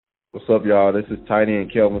What's up, y'all? This is Tiny and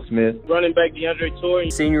Kelvin Smith. Running back DeAndre Torrey.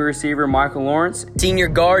 Senior receiver Michael Lawrence. Senior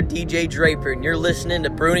guard DJ Draper, and you're listening to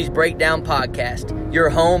Bruni's Breakdown Podcast, your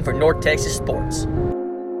home for North Texas sports.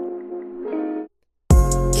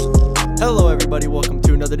 Hello, everybody. Welcome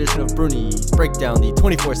to another edition of Bruni's Breakdown, the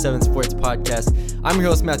 24/7 sports podcast. I'm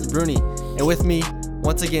your host, Matthew Bruni, and with me,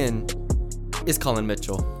 once again, is Colin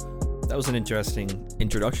Mitchell. That was an interesting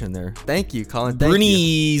introduction there. Thank you, Colin. Thank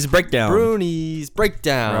Bruni's Breakdown. Bruni's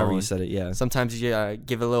Breakdown. However you said it, yeah. Sometimes you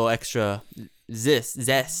give a little extra zest.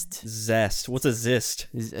 Zest. What's a zest?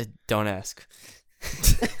 Don't ask.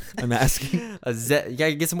 I'm asking. You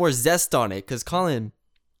gotta get some more zest on it, because Colin,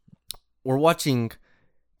 we're watching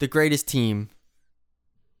the greatest team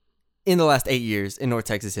in the last 8 years in North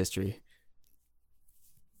Texas history.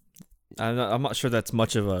 I'm not sure that's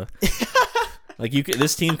much of a like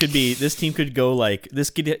this team could go like this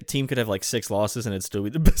team could have like 6 losses and it'd still be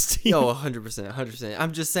the best team. No, 100%.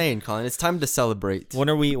 I'm just saying, Colin, it's time to celebrate. When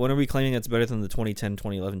are we claiming that's better than the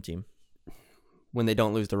 2010-2011 team? When they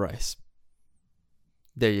don't lose to Rice.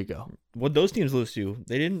 There you go. What'd those teams lose to?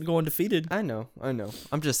 They didn't go undefeated. I know.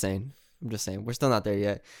 I'm just saying. We're still not there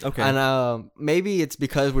yet. Okay. And maybe it's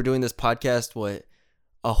because we're doing this podcast,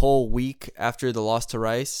 a whole week after the loss to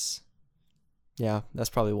Rice? Yeah, that's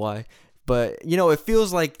probably why. But, it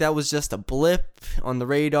feels like that was just a blip on the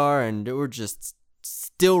radar, and we're just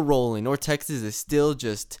still rolling. North Texas is still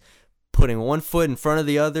just putting one foot in front of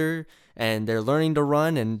the other, and they're learning to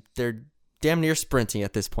run, and they're damn near sprinting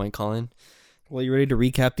at this point, Colin. Well, you ready to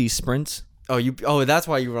recap these sprints? Oh, that's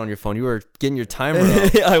why you were on your phone. You were getting your timer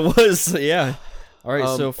up. I was, yeah. All right,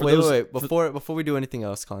 so wait. Before we do anything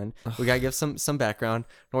else, Colin, we gotta give some background.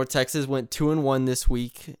 North Texas went 2-1 this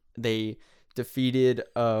week. They defeated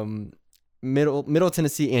Middle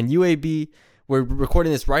Tennessee and UAB. We're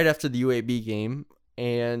recording this right after the UAB game,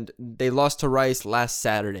 and they lost to Rice last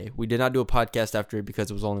Saturday. We did not do a podcast after it because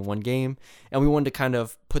it was only one game, and we wanted to kind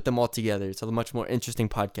of put them all together. It's a much more interesting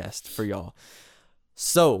podcast for y'all.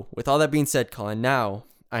 So, with all that being said, Colin, now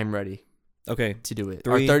I'm ready. Okay. To do it.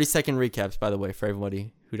 Our 30-second recaps, by the way, for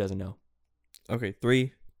everybody who doesn't know. Okay,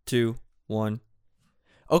 3, 2, 1.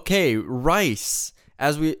 Okay, Rice.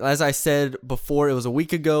 As I said before, it was a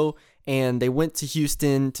week ago, and they went to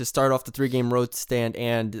Houston to start off the 3-game road stand,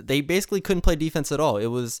 and they basically couldn't play defense at all. It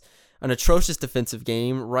was an atrocious defensive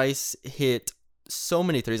game. Rice hit so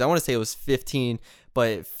many threes. I want to say it was 15, but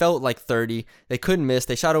it felt like 30. They couldn't miss.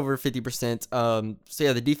 They shot over 50%. So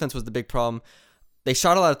yeah, the defense was the big problem. They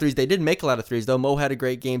shot a lot of threes. They did make a lot of threes, though. Mo had a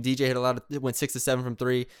great game. DJ hit went 6 to 7 from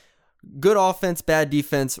 3. Good offense, bad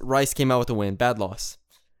defense. Rice came out with a win. Bad loss.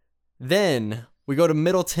 Then we go to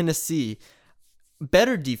Middle Tennessee.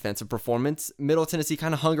 Better defensive performance. Middle Tennessee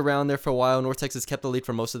kind of hung around there for a while. North Texas kept the lead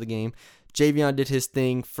for most of the game. Javion did his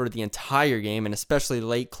thing for the entire game, and especially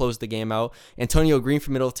late closed the game out. Antonio Green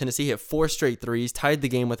from Middle Tennessee hit 4 straight threes, tied the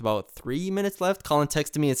game with about 3 minutes left. Colin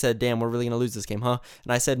texted me and said, "Damn, we're really going to lose this game, huh?"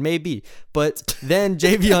 And I said, "Maybe." But then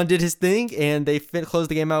Javion did his thing, and they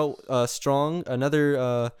closed the game out strong.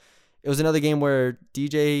 It was another game where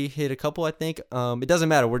DJ hit a couple, I think. It doesn't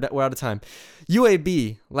matter. We're out of time.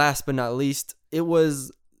 UAB, last but not least, it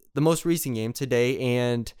was the most recent game today,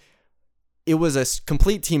 and it was a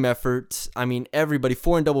complete team effort. I mean, everybody,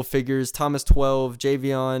 4 in double figures. Thomas 12,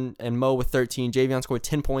 Javion and Mo with 13. Javion scored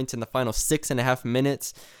 10 points in the final 6.5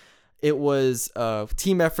 minutes. It was a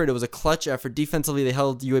team effort. It was a clutch effort. Defensively, they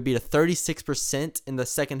held UAB to 36% in the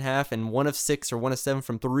second half and 1 of 6 or 1 of 7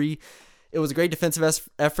 from 3. It was a great defensive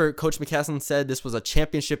effort. Coach McCaslin said this was a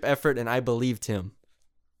championship effort, and I believed him.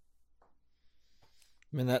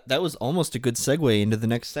 Man, that was almost a good segue into the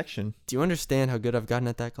next section. Do you understand how good I've gotten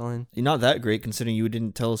at that, Colin? You're not that great considering you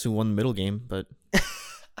didn't tell us who won the middle game, but...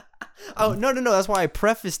 Oh, no. That's why I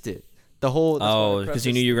prefaced it. Because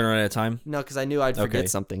you knew you were going to run out of time? No, because I knew I'd forget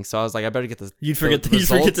something. So I was like, I better get the You'd forget to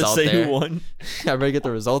say there. who won. I better get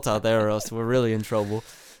the results out there or else we're really in trouble.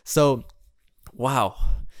 So, wow.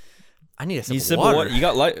 I need a sip of water. You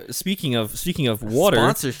got speaking of water,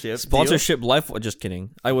 sponsorship. Life. Just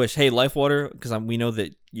kidding. I wish. Hey, Life Water, because we know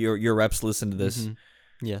that your reps listen to this.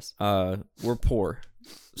 Mm-hmm. Yes. We're poor,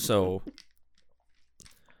 so.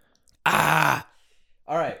 All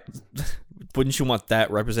right. Wouldn't you want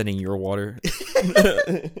that representing your water?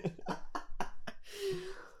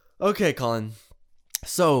 Okay, Colin.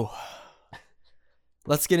 So,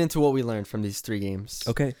 let's get into what we learned from these 3 games.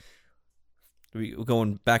 Okay. Are we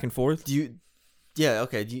going back and forth? Do you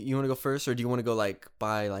want to go first, or do you want to go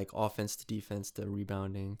by offense to defense to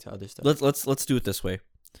rebounding to other stuff? Let's do it this way.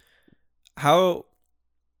 How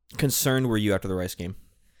concerned were you after the Rice game?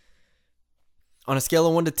 On a scale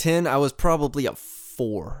of 1 to 10, I was probably a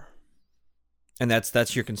 4. And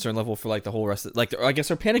that's your concern level for like the whole rest of I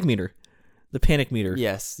guess our panic meter. The panic meter.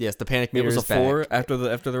 Yes, the panic meter It was is a 4 back. after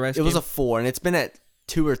the Rice It game? was a 4, and it's been at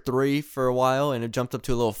 2 or 3 for a while, and it jumped up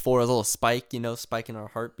to a little 4, a little spike, spike in our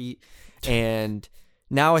heartbeat. And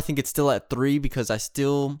now I think it's still at 3 because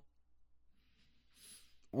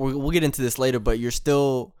we'll get into this later, but you're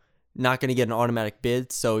still not going to get an automatic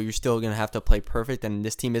bid, so you're still going to have to play perfect, and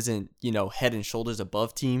this team isn't, head and shoulders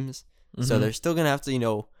above teams, so they're still going to have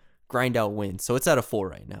to, grind out wins. So it's at a 4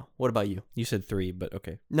 right now. What about you? You said 3, but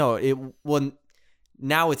okay. No,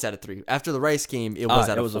 now it's at a 3. After the Rice game, it was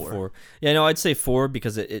at a 4. It was a 4. Yeah, no, I'd say 4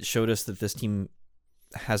 because it showed us that this team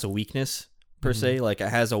has a weakness, per se. Like, it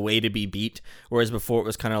has a way to be beat, whereas before it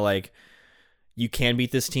was kind of like, you can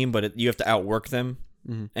beat this team, but you have to outwork them.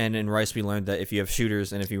 And in Rice, we learned that if you have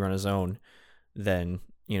shooters and if you run a zone, then,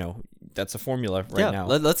 that's a formula now.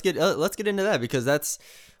 Let's get into that because let's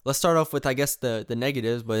start off with, I guess, the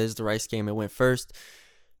negatives, but it's the Rice game. It went first.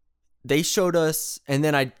 They showed us, and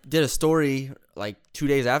then I did a story like 2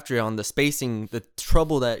 days after on the spacing, the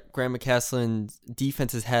trouble that Grant McCasland's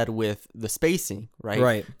defense has had with the spacing, right?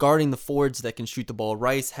 Right. Guarding the forwards that can shoot the ball.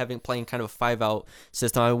 Rice playing kind of a 5-out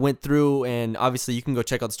system. I went through, and obviously you can go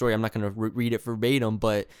check out the story. I'm not going to read it verbatim,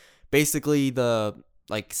 but basically the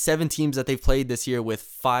 7 teams that they've played this year with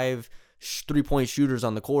 5 3-point shooters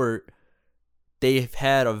on the court, they've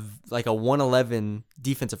had a 111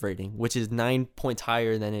 defensive rating, which is 9 points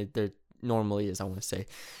higher than there normally is, I want to say.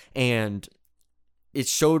 And it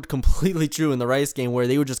showed completely true in the Rice game where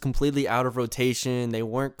they were just completely out of rotation. They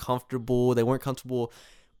weren't comfortable. They weren't comfortable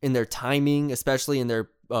in their timing, especially in their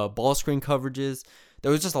ball screen coverages.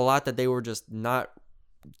 There was just a lot that they were just not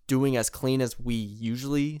doing as clean as we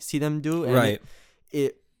usually see them do. And right.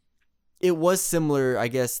 It was similar, I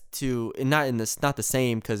guess, to not the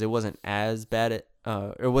same because it wasn't as bad at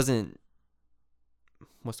it wasn't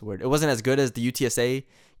it wasn't as good as the UTSA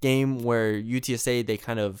game where UTSA they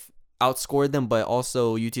kind of outscored them, but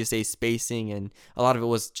also UTSA spacing, and a lot of it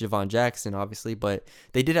was Javon Jackson, obviously, but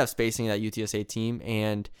they did have spacing in that UTSA team,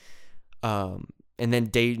 and then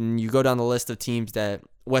Dayton. You go down the list of teams that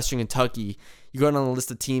Western Kentucky. You go down the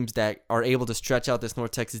list of teams that are able to stretch out this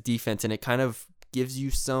North Texas defense, and it kind of gives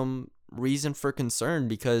you some reason for concern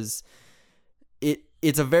because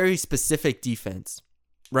it's a very specific defense,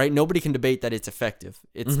 right? Nobody can debate that it's effective.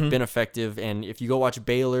 It's been effective, and if you go watch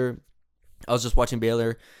Baylor, I was just watching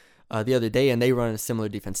Baylor the other day, and they run a similar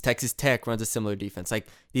defense. Texas Tech runs a similar defense. Like,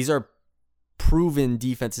 these are proven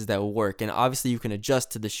defenses that will work, and obviously you can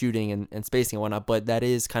adjust to the shooting and spacing and whatnot, but that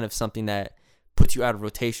is kind of something that puts you out of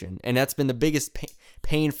rotation, and that's been the biggest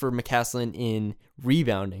pain for McCasland in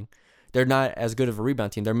rebounding. They're not as good of a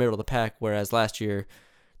rebound team. They're middle of the pack, whereas last year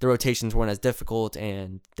the rotations weren't as difficult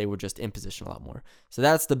and they were just in position a lot more. So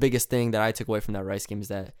that's the biggest thing that I took away from that Rice game is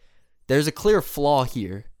that there's a clear flaw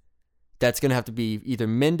here that's going to have to be either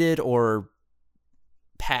mended or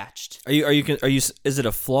patched. Are you is it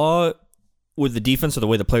a flaw with the defense or the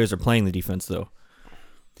way the players are playing the defense though?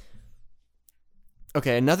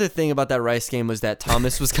 Okay, another thing about that Rice game was that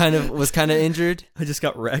Thomas was kind of injured. I just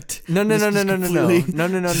got wrecked. No. I'm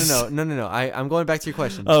going back to your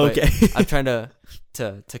question. Oh, okay. I'm trying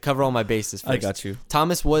to cover all my bases first. I got you.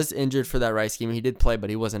 Thomas was injured for that Rice game. He did play, but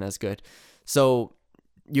he wasn't as good. So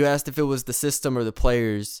you asked if it was the system or the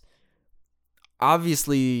players.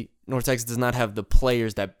 Obviously, North Texas does not have the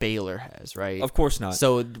players that Baylor has, right? Of course not.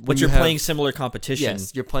 So, but you're playing similar competition.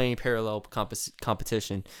 Yes, you're playing parallel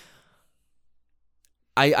competition.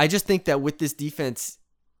 I just think that with this defense,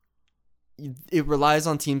 it relies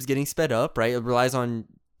on teams getting sped up, right? It relies on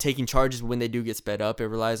taking charges when they do get sped up. It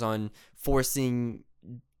relies on forcing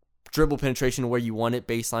dribble penetration where you want it,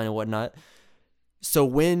 baseline and whatnot. So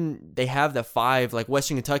when they have the 5, like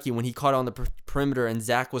Western Kentucky, when he caught on the perimeter and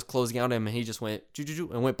Zach was closing out him and he just went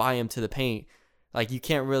and went by him to the paint, like you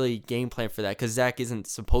can't really game plan for that because Zach isn't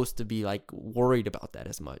supposed to be like worried about that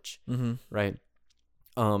as much, right?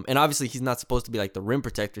 And obviously he's not supposed to be like the rim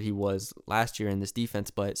protector he was last year in this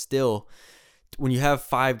defense, but still, when you have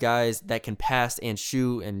 5 guys that can pass and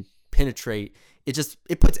shoot and penetrate,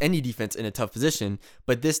 it puts any defense in a tough position.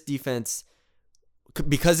 But this defense,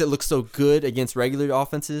 because it looks so good against regular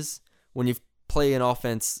offenses, when you play an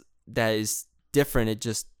offense that is different,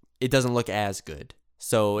 it doesn't look as good.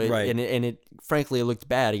 So frankly, it looked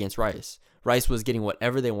bad against Rice. Rice was getting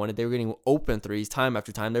whatever they wanted. They were getting open threes time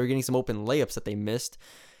after time. They were getting some open layups that they missed.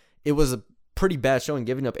 It was a pretty bad showing,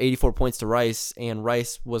 giving up 84 points to Rice, and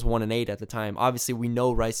Rice was 1-8 at the time. Obviously, we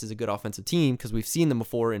know Rice is a good offensive team because we've seen them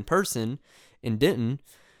before in person in Denton,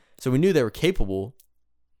 so we knew they were capable,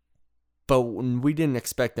 but we didn't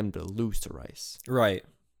expect them to lose to Rice. Right.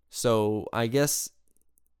 So I guess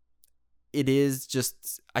it is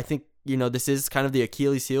just, I think, this is kind of the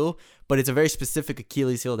Achilles heel, but it's a very specific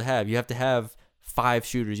Achilles heel to have. You have to have 5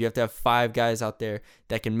 shooters. You have to have 5 guys out there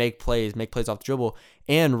that can make plays off the dribble.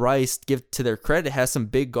 And Rice, give to their credit, has some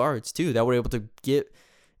big guards too that were able to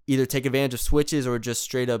either take advantage of switches or just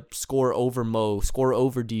straight up score over Mo, score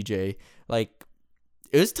over DJ. Like,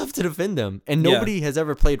 it was tough to defend them. And nobody has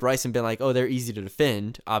ever played Rice and been like, oh, they're easy to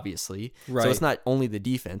defend, obviously. Right. So it's not only the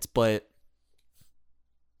defense, but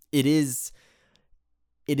it is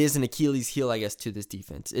an Achilles heel, I guess, to this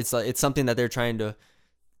defense. It's something that they're trying to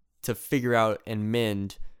figure out and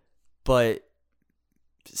mend, but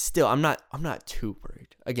still, I'm not too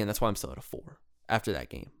worried. Again, that's why I'm still at a 4 after that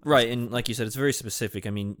game. Right, and like you said, it's very specific. I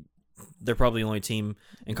mean, they're probably the only team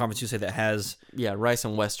in Conference USA that has Rice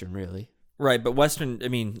and Western, really. Right, but Western, I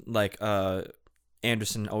mean, like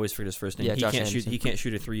Anderson, always forget his first name. Yeah, he can't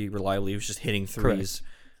shoot a 3 reliably. He was just hitting threes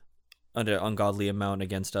at an ungodly amount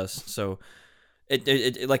against us. So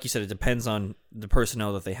it like you said, it depends on the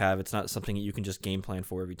personnel that they have. It's not something that you can just game plan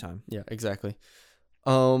for every time. Yeah, exactly.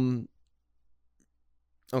 Okay,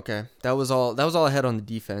 that was all I had on the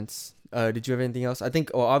defense. Did you have anything else? I think,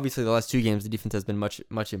 obviously the last 2 games the defense has been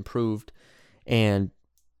much improved, and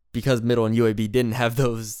because Middle and UAB didn't have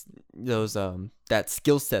those that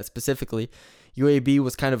skill set specifically, UAB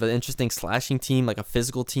was kind of an interesting slashing team, like a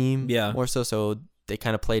physical team, more so. So they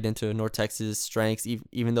kind of played into North Texas' strengths,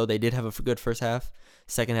 even though they did have a good first half.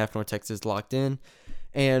 Second half, North Texas locked in,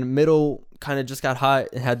 and Middle kind of just got hot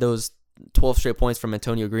and had those 12 straight points from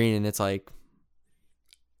Antonio Green, and it's like,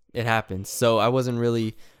 it happens. So I wasn't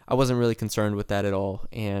really concerned with that at all.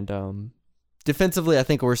 And defensively, I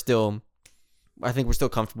think we're still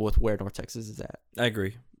comfortable with where North Texas is at. I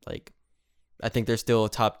agree. Like, I think they're still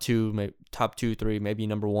top 2, 3, maybe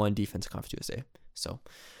number 1 defense in Conference USA. So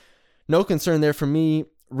no concern there for me.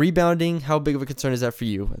 Rebounding, how big of a concern is that for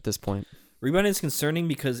you at this point? Rebounding is concerning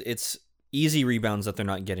because it's easy rebounds that they're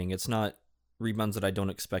not getting. It's not rebounds that I don't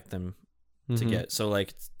expect them to get. So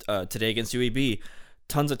like today against UAB,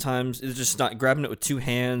 tons of times it's just not grabbing it with 2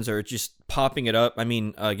 hands or just popping it up. I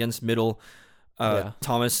mean, against Middle,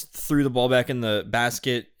 Thomas threw the ball back in the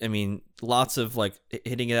basket. I mean, lots of like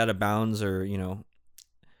hitting it out of bounds, or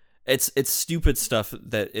it's stupid stuff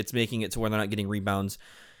that it's making it to where they're not getting rebounds,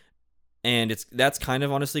 and that's kind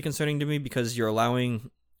of honestly concerning to me because you're allowing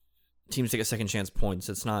teams to get second chance points.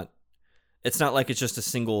 It's not like it's just a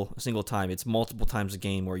single time. It's multiple times a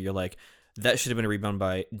game where you're like, that should have been a rebound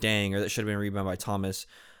by Dang, or that should have been a rebound by Thomas,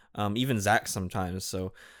 even Zach sometimes.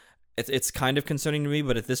 So it's kind of concerning to me,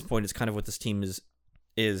 but at this point, it's kind of what this team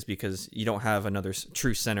is because you don't have another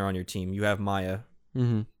true center on your team. You have Maya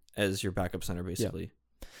as your backup center, basically.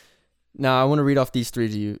 Yeah. Now, I want to read off these 3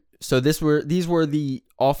 to you. So these were the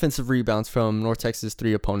offensive rebounds from North Texas'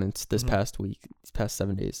 3 opponents this past week, these past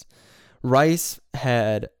 7 days. Rice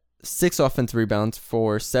had 6 offensive rebounds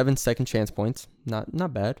for 7 second chance points.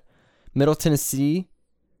 Not bad. Middle Tennessee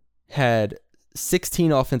had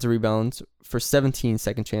 16 offensive rebounds for 17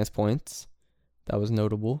 second chance points. That was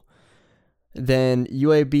notable. Then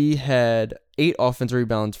UAB had 8 offensive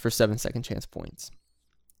rebounds for 7 second chance points.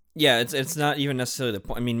 Yeah, it's not even necessarily the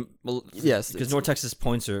point. I mean, yes, because North Texas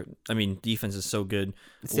defense is so good.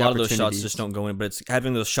 A lot of those shots just don't go in, but it's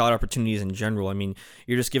having those shot opportunities in general. I mean,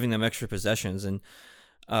 you're just giving them extra possessions. And,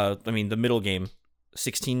 the Middle game,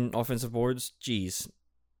 16 offensive boards, geez.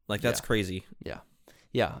 Like, that's crazy.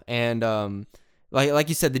 Yeah. And like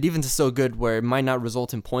you said, the defense is so good where it might not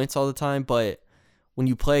result in points all the time, but when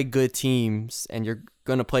you play good teams and you're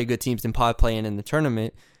going to play good teams in pod play and in the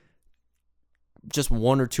tournament, just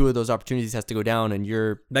 1 or 2 of those opportunities has to go down, and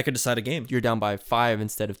that could decide a game. You're down by 5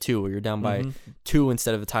 instead of 2, or you're down by 2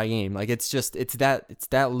 instead of a tie game. Like, it's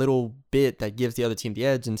that little bit that gives the other team the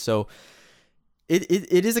edge. And so it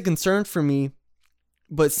is a concern for me.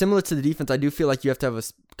 But similar to the defense, I do feel like you have to have a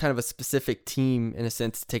kind of a specific team in a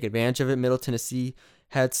sense to take advantage of it. Middle Tennessee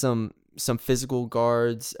had some physical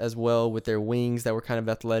guards as well with their wings that were kind of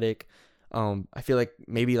athletic. I feel like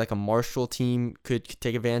maybe like a Marshall team could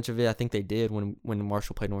take advantage of it. I think they did when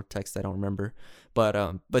Marshall played North Texas. I don't remember, but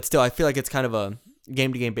still, I feel like it's kind of a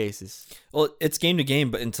game to game basis. Well, it's game to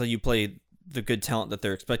game, but until you play the good talent that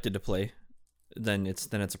they're expected to play, then it's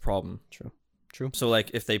a problem. True. So,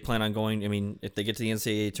 like, if they plan on going, I mean, if they get to the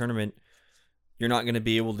NCAA tournament, you're not going to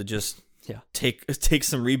be able to just take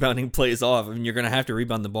some rebounding plays off. I mean, you're going to have to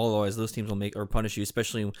rebound the ball, otherwise those teams will make or punish you,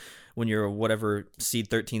 especially when you're whatever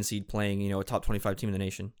 13 seed playing, a top 25 team in the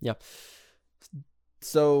nation. Yeah.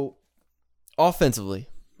 So, offensively,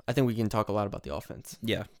 I think we can talk a lot about the offense.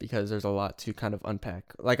 Yeah. Because there's a lot to kind of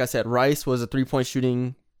unpack. Like I said, Rice was a 3-point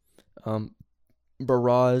shooting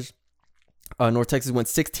barrage. North Texas went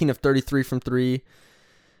 16 of 33 from 3.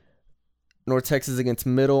 North Texas against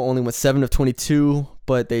Middle only went 7 of 22,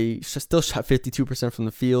 but they still shot 52% from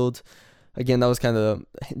the field. Again, that was kind of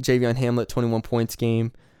the Javion Hamlet 21 points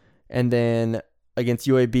game. And then against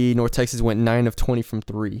UAB, North Texas went 9 of 20 from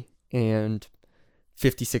 3 and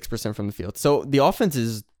 56% from the field. So the offense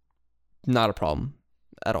is not a problem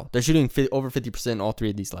at all. They're shooting over 50% in all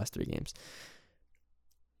 3 of these last 3 games.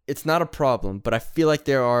 It's not a problem, but I feel like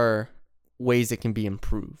there are ways it can be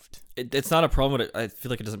improved. It's not a problem, but I feel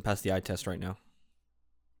like it doesn't pass the eye test right now.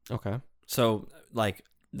 Okay. So, like,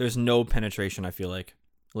 there's no penetration, I feel like,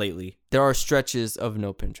 lately. There are stretches of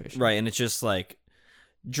no penetration. Right, and it's just like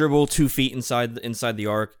dribble 2 feet inside the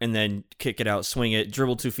arc and then kick it out, swing it,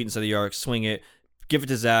 dribble 2 feet inside the arc, swing it, give it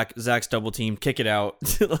to Zach, Zach's double team, kick it out.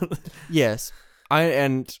 Yes.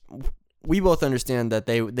 And we both understand that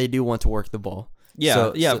they do want to work the ball.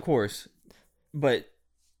 Yeah, of course. But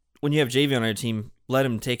when you have Javion on your team, let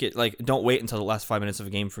him take it. Like, don't wait until the last 5 minutes of a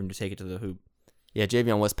game for him to take it to the hoop. Yeah,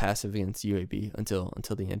 Javion was passive against UAB until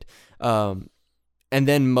the end. And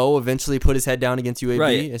then Mo eventually put his head down against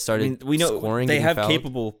UAB and started we know scoring. They have fouled.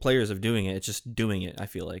 capable players of doing it. It's just doing it, I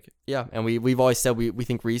feel like. Yeah, and we've always said we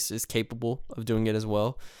think Reese is capable of doing it as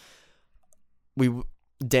well.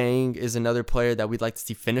 Dang is another player that we'd like to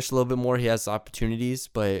see finish a little bit more. He has opportunities,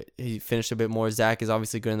 but he finished a bit more. Zach is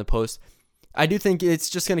obviously good in the post. I do think it's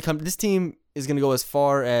just going to come. This team is going to go as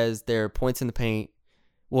far as their points in the paint.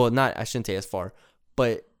 Well, I shouldn't say as far,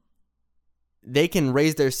 but they can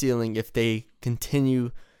raise their ceiling if they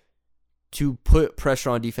continue to put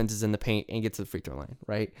pressure on defenses in the paint and get to the free throw line,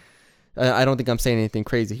 right? I don't think I'm saying anything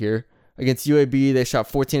crazy here. Against UAB, they shot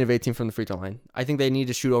 14 of 18 from the free throw line. I think they need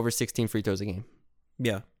to shoot over 16 free throws a game.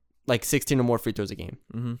 Yeah. Like 16 or more free throws a game.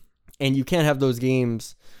 Mm-hmm. And you can't have those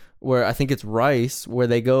games where I think it's Rice where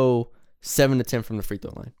they go 7 to 10 from the free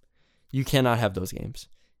throw line. You cannot have those games.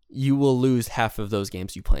 You will lose half of those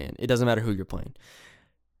games you play in. It doesn't matter who you're playing.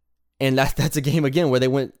 And that's a game, again, where they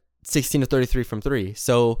went 16 to 33 from 3.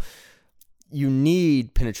 So you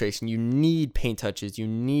need penetration. You need paint touches. You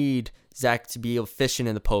need Zach to be efficient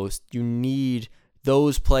in the post. You need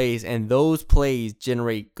those plays, and those plays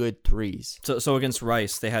generate good threes. So against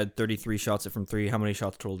Rice, they had 33 shots from 3. How many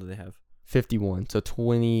shots total did they have? 51. So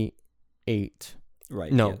 28.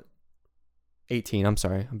 Right. No. Yeah. 18. I'm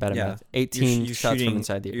sorry. I'm bad at math. 18 shots from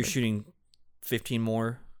inside the area. You're shooting 15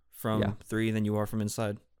 more from 3 than you are from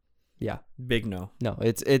inside. Yeah. Big no. No,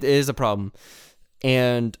 it is a problem.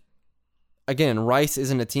 And again, Rice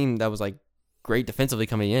isn't a team that was like great defensively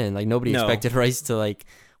coming in. Like nobody expected Rice to like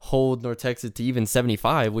hold North Texas to even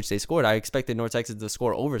 75, which they scored. I expected North Texas to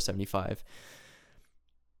score over 75.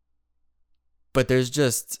 But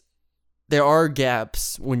there are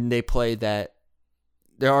gaps when they play that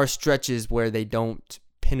there are stretches where they don't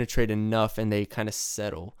penetrate enough and they kind of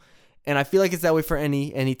settle. And I feel like it's that way for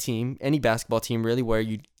any team, any basketball team really, where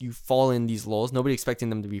you fall in these lulls. Nobody expecting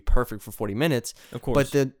them to be perfect for 40 minutes. Of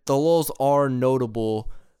course. But the lulls are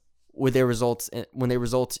notable with their results when they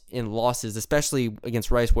result in losses, especially against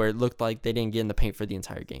Rice, where it looked like they didn't get in the paint for the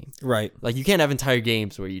entire game. Right. Like you can't have entire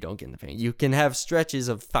games where you don't get in the paint. You can have stretches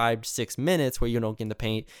of 5 to 6 minutes where you don't get in the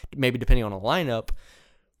paint, maybe depending on a lineup.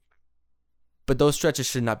 But those stretches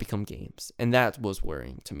should not become games, and that was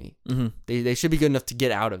worrying to me. Mm-hmm. They should be good enough to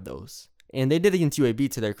get out of those, and they did against UAB.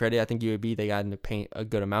 To their credit, I think UAB they got in the paint a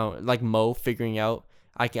good amount. Like Mo figuring out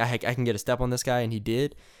I can get a step on this guy, and he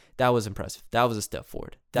did. That was impressive. That was a step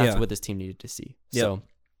forward. That's what this team needed to see. Yep. So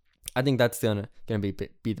I think that's gonna be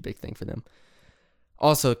the big thing for them.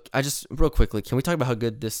 Also, I just real quickly, can we talk about how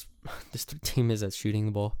good this team is at shooting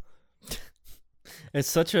the ball?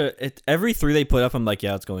 It's every 3 they put up, I'm like,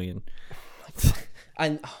 yeah, it's going in.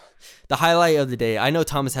 The highlight of the day, I know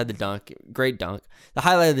Thomas had the dunk, great dunk. The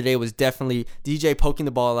highlight of the day was definitely DJ poking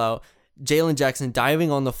the ball out, Jalen Jackson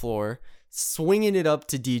diving on the floor, swinging it up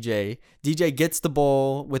to DJ. DJ gets the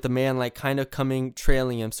ball with a man like kind of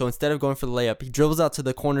trailing him. So instead of going for the layup, he dribbles out to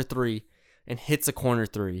the corner 3 and hits a corner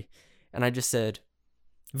 3. And I just said,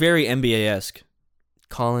 very NBA-esque.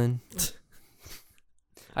 Colin,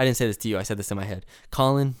 I didn't say this to you. I said this in my head.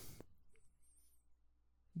 Colin,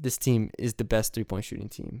 this team is the best 3-point shooting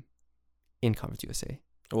team in Conference USA.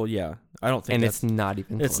 Well, yeah. I don't think it's not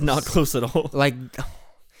even close. It's not close at all. Like,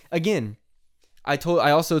 again, I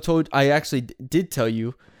actually did tell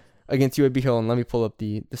you against UAB. Hold on, let me pull up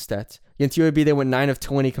the stats. Against UAB, they went 9 of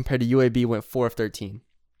 20 compared to UAB went 4 of 13.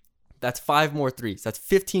 That's 5 more threes. That's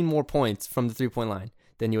 15 more points from the 3-point line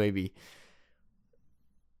than UAB.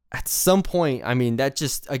 At some point, I mean, that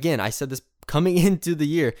just, again, I said this coming into the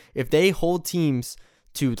year, if they hold teams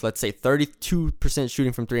to, let's say, 32%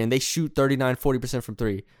 shooting from 3 and they shoot 39, 40% from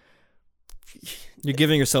 3, You're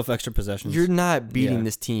giving yourself extra possessions. You're not beating Yeah.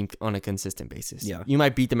 this team on a consistent basis. Yeah. You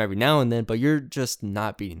might beat them every now and then, but you're just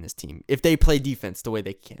not beating this team if they play defense the way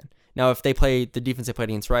they can. Now, if they play the defense they played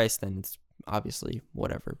against Rice, then it's obviously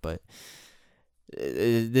whatever. But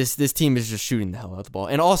this team is just shooting the hell out of the ball.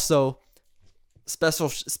 And also,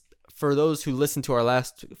 for those who listen to our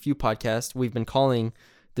last few podcasts, we've been calling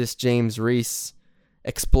this James Reese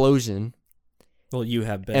explosion. Well, you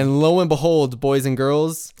have been. And lo and behold, boys and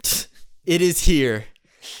girls, it is here.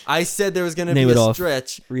 I said there was going to be Name it a off.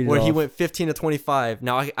 stretch Read it where he off. went 15 to 25.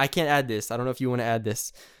 Now, I can't add this. I don't know if you want to add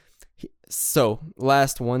this. So,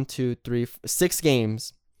 last 6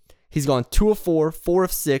 games, he's gone 2 of 4, 4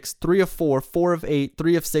 of 6, 3 of 4, 4 of 8,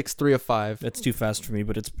 3 of 6, 3 of 5. That's too fast for me,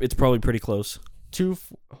 but it's probably pretty close.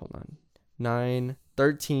 9,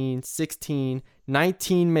 13, 16,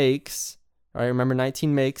 19 makes. All right, remember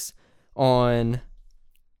 19 makes on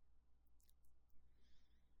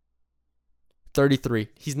 33.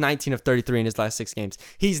 He's 19 of 33 in his last 6 games.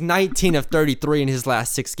 He's 19 of 33 in his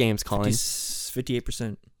last 6 games, Colin.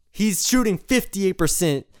 58%. He's shooting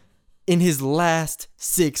 58% in his last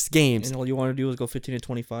 6 games. And all you want to do is go 15 to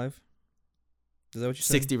 25? Is that what you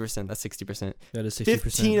said? 60%. That's 60%. That is 60%.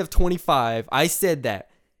 15 of 25. I said that.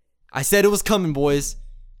 I said it was coming, boys.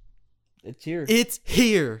 It's here. It's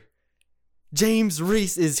here. James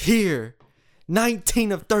Reese is here.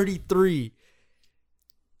 19 of 33.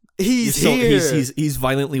 He's here. He's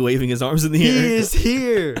violently waving his arms in the air. He is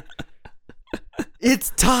here. It's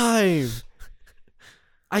time.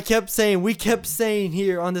 we kept saying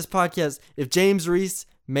here on this podcast, if James Reese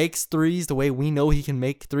makes threes the way we know he can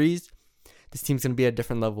make threes, this team's going to be at a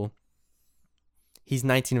different level. He's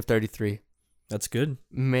 19 of 33. That's good.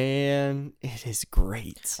 Man, it is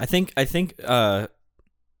great. I think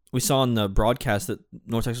we saw on the broadcast that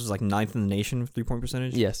North Texas was like 9th in the nation with 3-point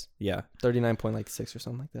percentage. Yes. Yeah. 39.6 or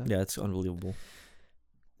something like that. Yeah, it's unbelievable.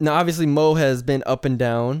 Now, obviously, Mo has been up and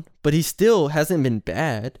down, but he still hasn't been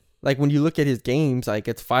bad. Like, when you look at his games, like,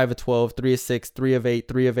 it's 5 of 12, 3 of 6, 3 of 8,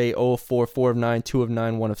 3 of 8, 0 of 4, 4 of 9, 2 of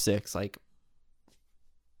 9, 1 of 6. Like,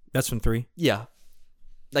 That's from 3? yeah.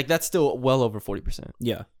 Like, that's still well over 40%.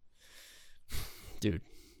 Yeah. Dude,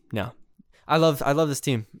 no. I love this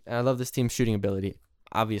team. And I love this team's shooting ability,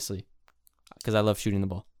 obviously, because I love shooting the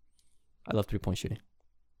ball. I love 3-point shooting.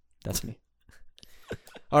 That's me.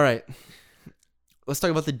 All right. Let's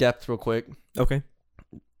talk about the depth real quick. Okay.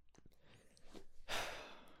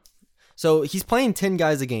 So he's playing 10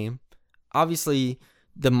 guys a game. Obviously,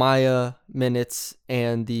 the Maya minutes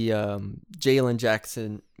and the Jalen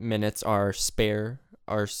Jackson minutes are sparse.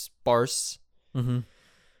 Mm-hmm.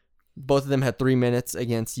 Both of them had 3 minutes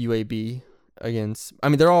against UAB.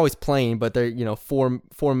 They're always playing, but they're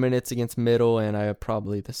 4 minutes against Middle, and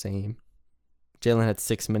probably the same. Jalen had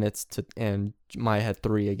 6 minutes and Maya had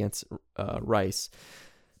 3 against Rice.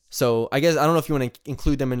 So I guess I don't know if you want to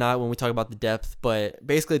include them or not when we talk about the depth, but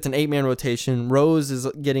basically it's an 8-man rotation. Rose is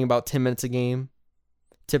getting about 10 minutes a game,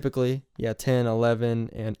 typically. Yeah, 10, 11,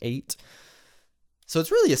 and 8. So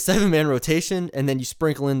it's really a 7-man rotation, and then you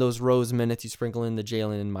sprinkle in those Rose minutes, you sprinkle in the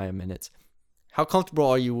Jalen and Maya minutes. How comfortable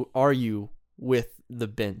are you with the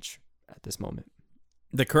bench at this moment?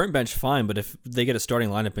 The current bench, fine, but if they get a starting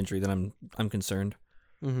lineup injury, then I'm concerned.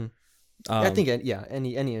 Mm-hmm. I think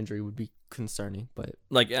any injury would be concerning, but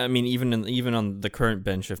even on the current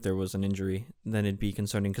bench, if there was an injury, then it'd be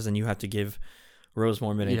concerning because then you have to give Rose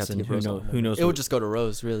more minutes, and who knows? It would just go to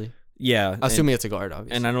Rose, really. Yeah, assuming it's a guard,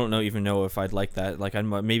 obviously. And I don't even know if I'd like that. Like,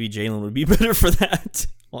 maybe Jalen would be better for that.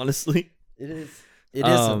 Honestly, it is. It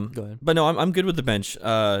is. Go ahead. But no, I'm good with the bench.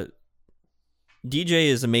 DJ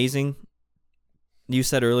is amazing. You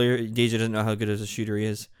said earlier, DJ doesn't know how good of a shooter he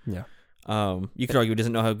is. Yeah. You could argue he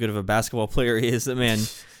doesn't know how good of a basketball player he is. Man,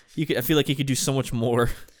 I feel like he could do so much more.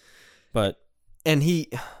 And he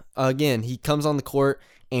comes on the court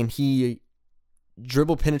and he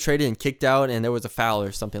dribble penetrated and kicked out, and there was a foul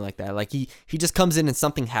or something like that. Like he just comes in and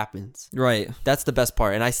something happens. Right. That's the best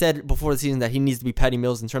part. And I said before the season that he needs to be Patty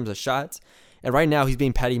Mills in terms of shots, and right now he's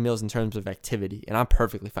being Patty Mills in terms of activity, and I'm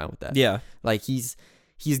perfectly fine with that. Yeah. Like he's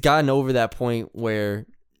gotten over that point where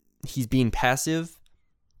he's being passive,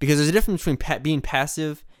 because there's a difference between being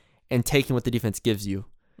passive and taking what the defense gives you.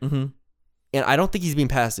 Mm-hmm. And I don't think he's being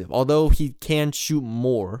passive. Although he can shoot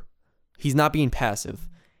more, he's not being passive.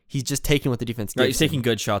 He's just taking what the defense gives him. Right, he's taking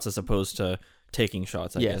good shots as opposed to taking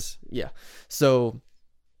shots, I guess. Yeah. So,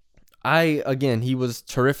 he was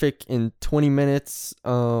terrific in 20 minutes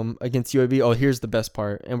against UAB. Oh, here's the best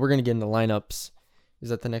part. And we're going to get into lineups. Is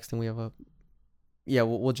that the next thing we have up? Yeah,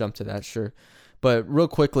 we'll jump to that, sure. But real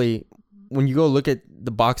quickly, when you go look at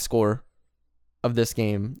the box score of this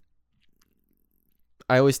game,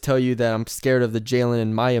 I always tell you that I'm scared of the Jalen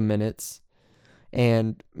and Maya minutes,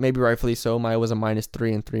 and maybe rightfully so. Maya was a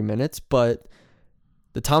 -3 in 3 minutes, but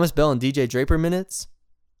the Thomas Bell and DJ Draper minutes,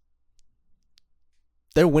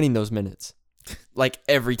 they're winning those minutes, like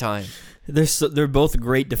every time. They're both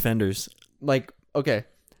great defenders. Like, okay,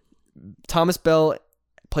 Thomas Bell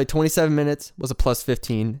played 27 minutes, was a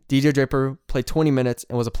 +15. DJ Draper played 20 minutes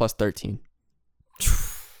and was a +13.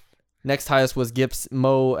 Next highest was Gibbs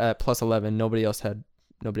Mo at +11. Nobody else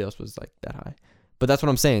was like that high. But that's what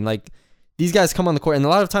I'm saying. Like, these guys come on the court, and a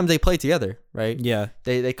lot of times they play together, right? Yeah.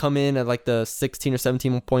 They come in at like the 16 or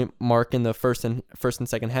 17 point mark in the first and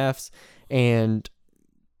second halves, and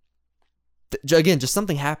again, just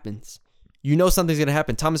something happens. You know something's gonna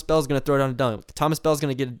happen. Thomas Bell's gonna throw down a dunk. Thomas Bell's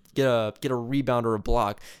gonna get a rebound or a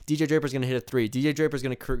block. DJ Draper's gonna hit a 3. DJ Draper's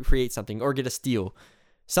gonna create something or get a steal.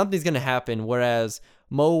 Something's gonna happen. Whereas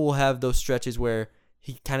Mo will have those stretches where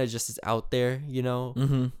he kind of just is out there, you know.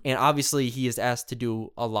 Mm-hmm. And obviously he is asked to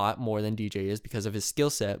do a lot more than DJ is because of his skill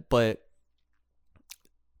set.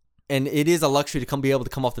 And it is a luxury to be able to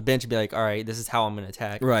come off the bench and be like, all right, this is how I'm gonna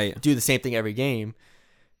attack. Right. Do the same thing every game.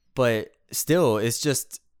 But still,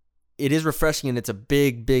 it is refreshing, and it's a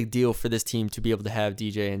big, big deal for this team to be able to have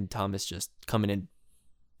DJ and Thomas just come in and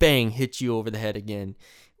bang, hit you over the head again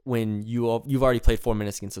when you've already played 4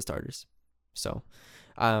 minutes against the starters. So,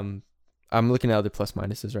 I'm looking at other plus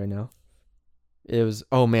minuses right now. It was,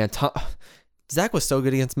 oh man, Zach was so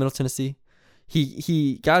good against Middle Tennessee.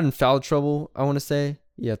 He got in foul trouble, I want to say.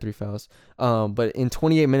 Yeah, 3 fouls. But in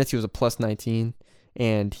 28 minutes, he was a +19,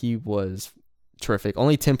 and he was terrific.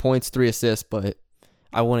 Only 10 points, 3 assists, but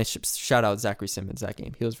I want to shout out Zachary Simmons that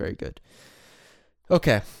game. He was very good.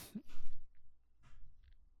 Okay.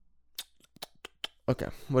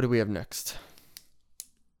 What do we have next?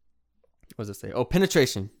 What does it say? Oh,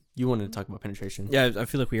 penetration. You wanted to talk about penetration. Yeah, I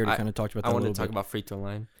feel like we already kind of talked about that. I wanted to talk about free throw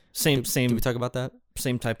line. Same. Did we talk about that?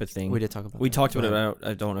 Same type of thing. We did talk about We that. talked about it.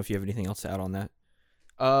 I don't know if you have anything else to add on that.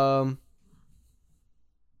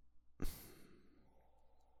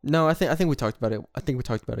 No, I think we talked about it. I think we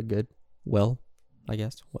talked about it good. Well, I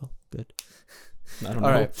guess. Well, good. I don't know.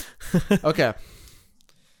 All right. Okay.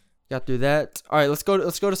 Got through that. All right, let's go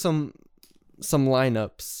to some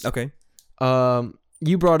lineups. Okay.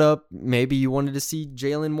 You brought up maybe you wanted to see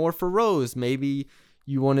Jalen more for Rose. Maybe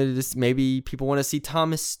you wanted to. Maybe people want to see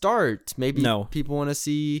Thomas start. Maybe people want to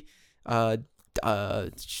see. I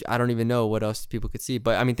don't even know what else people could see,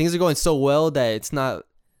 but I mean things are going so well that it's not.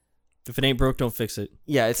 If it ain't broke, don't fix it.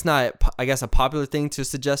 Yeah, it's not. I guess a popular thing to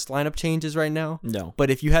suggest lineup changes right now. No. But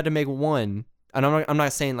if you had to make one, and I'm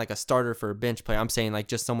not saying like a starter for a bench player. I'm saying like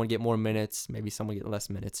just someone get more minutes, maybe someone get less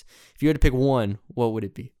minutes. If you had to pick one, what would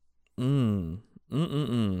it be?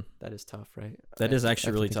 That is tough, right? That is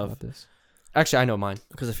actually really tough. Actually, I know mine.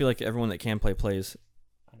 Because I feel like everyone that can play plays.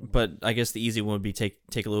 But I guess the easy one would be take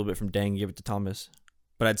a little bit from Dang and give it to Thomas.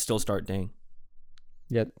 But I'd still start Dang.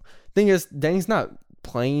 Yeah. Thing is, Dang's not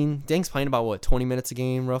playing. Dang's playing about what 20 minutes a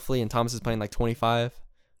game roughly, and Thomas is playing like 25.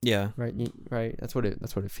 Yeah. Right. That's what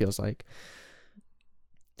it feels like.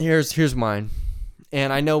 Here's mine,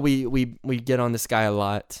 and I know we get on this guy a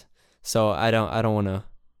lot, so I don't want to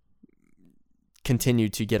continue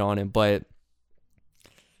to get on him, but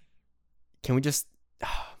can we just?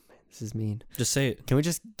 Oh, man, this is mean. Just say it. Can we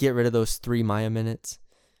just get rid of those 3 Maya minutes,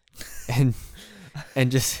 and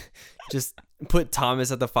just put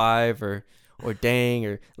Thomas at the 5 or Dang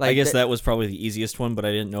or like. I guess that was probably the easiest one, but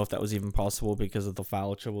I didn't know if that was even possible because of the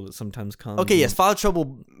foul trouble that sometimes comes. Okay, yes, foul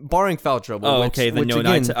trouble, barring foul trouble. Oh, okay, then no,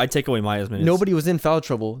 I take away Maya's minutes. Nobody was in foul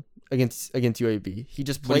trouble against UAB. He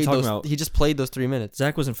just played those. About? He just played those 3 minutes.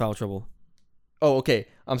 Zach was in foul trouble. Oh, okay.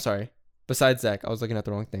 I'm sorry. Besides Zach, I was looking at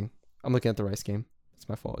the wrong thing. I'm looking at the Rice game. It's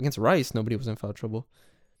my fault. Against Rice, nobody was in foul trouble.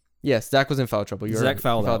 Yes, Zach was in foul trouble. Zach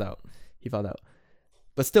fouled out. He fouled out.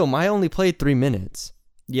 But still, Maya only played 3 minutes.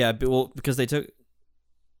 Yeah, because they took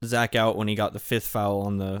Zach out when he got the 5th foul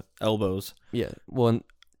on the elbows. Yeah, well,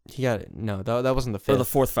 he got it. No, that wasn't the 5th. Or the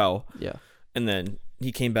 4th foul. Yeah. And then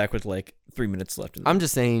he came back with like 3 minutes left. I'm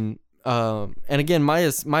just saying, and again,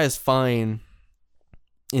 Maya's fine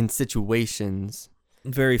in situations.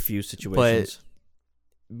 Very few situations.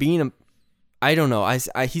 But I don't know.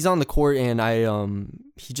 He's on the court and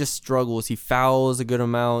he just struggles. He fouls a good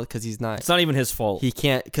amount because he's not. It's not even his fault. He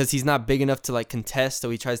can't because he's not big enough to like contest.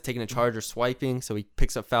 So he tries taking a charge or swiping. So he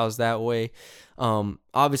picks up fouls that way.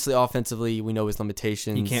 Obviously, offensively, we know his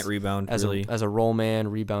limitations. He can't rebound as a roll man,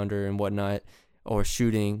 rebounder, and whatnot, or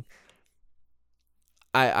shooting.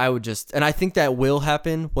 I would just, and I think that will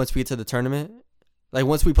happen once we get to the tournament. Like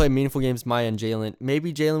once we play meaningful games, Maya and Jalen,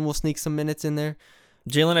 maybe Jalen will sneak some minutes in there.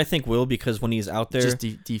 Jalen, I think, will, because when he's out there, Just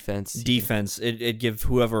defense. it'd give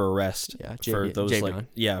whoever a rest Yeah, for those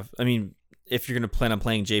Javion. I mean, if you're gonna plan on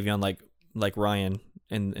playing Javion like Ryan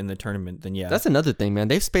in the tournament, then yeah. That's another thing, man.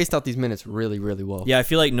 They've spaced out these minutes really, really well. Yeah, I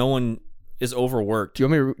feel like no one is overworked. Do you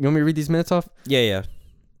want me to read these minutes off? Yeah.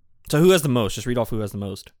 So who has the most? Just read off who has the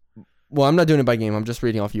most. Well, I'm not doing it by game. I'm just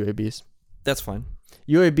reading off UABs. That's fine.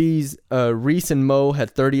 UAB's Reese and Mo had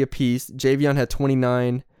 30 apiece. Javion had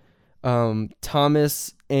 29.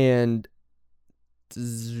 Thomas and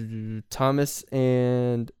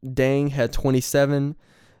Dang had 27.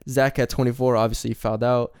 Zach had 24. Obviously, he fouled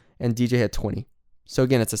out, and DJ had 20. So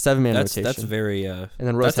again, it's a 7-man rotation. That's very. And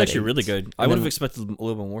then Rose that's had actually 8. really good. I would have expected a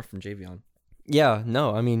little bit more from Javion. Yeah,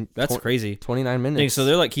 no, I mean That's crazy. 29 minutes. Dang, so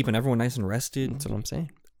they're like keeping everyone nice and rested. That's what I'm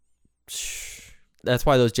saying. That's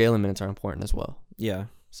why those Jalen minutes are important as well. Yeah.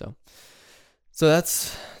 So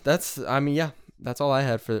that's I mean, yeah, that's all I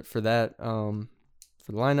had for that for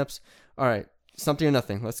the lineups. All right, something or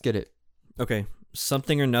nothing. Let's get it. Okay,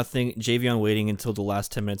 something or nothing. Javion waiting until the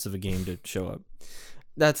last 10 minutes of a game to show up.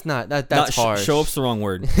 That's that's harsh. Show up's the wrong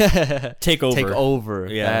word. Take over. Take over.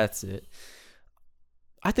 Yeah. That's it.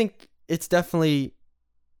 I think it's definitely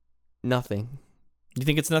nothing. You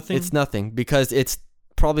think it's nothing? It's nothing because it's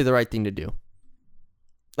probably the right thing to do.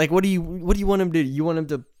 Like, what do you want him to do? You want him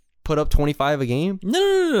to put up 25 a game?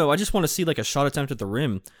 No. I just want to see like a shot attempt at the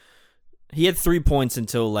rim. He had 3 points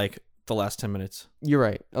until like the last 10 minutes. You're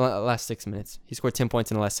right. Last 6 minutes. He scored 10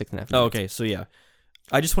 points in the last 6.5 minutes. Oh, okay. So yeah,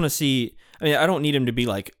 I just want to see. I mean, I don't need him to be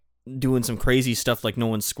like doing some crazy stuff like no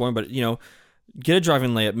one's scoring, but get a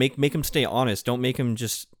driving layup. Make him stay honest. Don't make him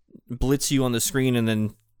just blitz you on the screen and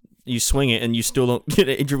then you swing it and you still don't get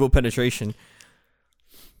a dribble penetration.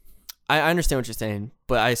 I understand what you're saying,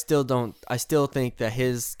 but I still don't. I still think that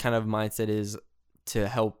his kind of mindset is to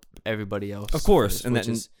help everybody else. Of course, first, and which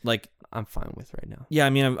that is like I'm fine with right now. Yeah, I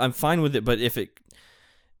mean, I'm fine with it, but if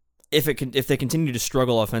they continue to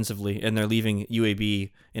struggle offensively and they're leaving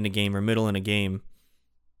UAB in a game or middle in a game,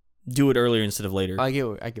 do it earlier instead of later. I get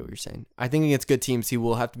what you're saying. I think against good teams, he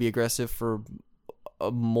will have to be aggressive for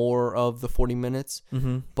more of the 40 minutes.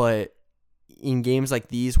 Mm-hmm. But in games like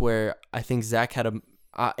these, where I think Zach had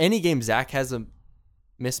any game Zach has a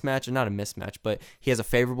mismatch, or not a mismatch, but he has a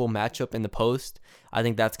favorable matchup in the post, I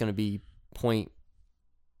think that's going to be point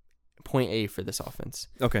A for this offense.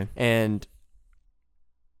 Okay. And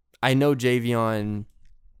I know Javion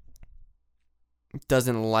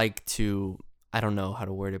doesn't like to, I don't know how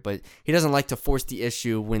to word it, but he doesn't like to force the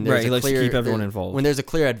issue when there's Right, he a likes to clear, keep everyone involved. When there's a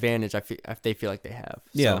clear advantage, they feel like they have.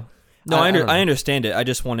 Yeah. So, No, I don't know. I understand it. I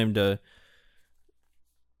just want him to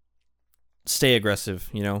stay aggressive,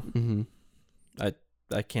 Mm-hmm.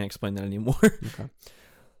 I can't explain that anymore. Okay.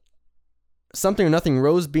 Something or nothing.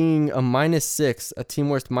 Rose being a -6, a team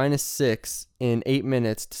worst -6 in 8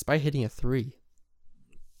 minutes, despite hitting a 3.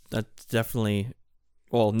 That's definitely,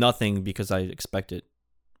 nothing because I expect it.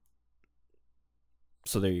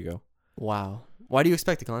 So there you go. Wow. Why do you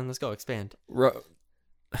expect it, Glenn? Let's go. Expand. Rose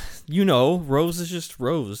is just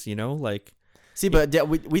Rose, like. See, but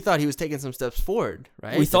we thought he was taking some steps forward,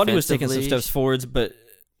 right? We thought he was taking some steps forwards, but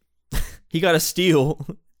he got a steal,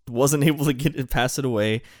 wasn't able to get it, pass it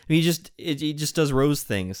away. He just does Rose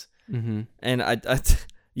things, Mm-hmm.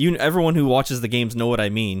 and everyone who watches the games know what I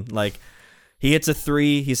mean. Like, he hits a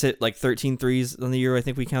 3, he's hit like 13 threes on the year, I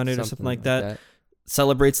think we counted, or something like that.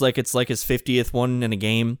 Celebrates like it's like his 50th one in a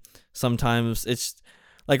game. Sometimes it's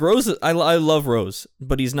like Rose. I love Rose,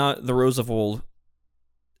 but he's not the Rose of old.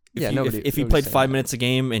 If he played 5 minutes a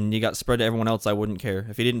game and you got spread to everyone else, I wouldn't care.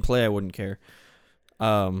 If he didn't play, I wouldn't care.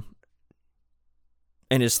 And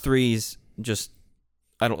his threes,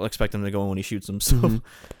 I don't expect him to go in when he shoots them. So, Mm-hmm.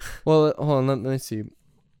 Well, hold on. Let me see.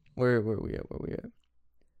 Where are we at?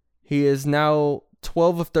 He is now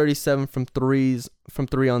 12 of 37 from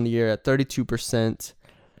 3 on the year at 32%.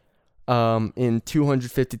 In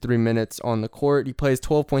 253 minutes on the court, he plays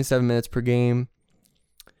 12.7 minutes per game.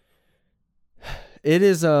 It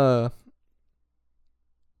is I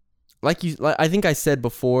think I said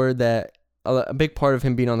before that a big part of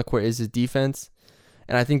him being on the court is his defense,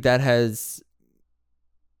 and I think that has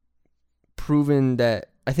proven that.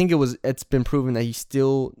 I think it's been proven that he's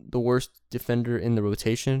still the worst defender in the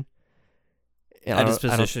rotation. And at his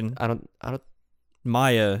position, I don't.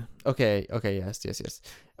 Maya. Okay. Yes.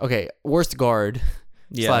 Okay, worst guard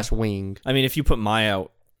 / wing. I mean, if you put Maya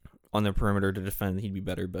out on the perimeter to defend, he'd be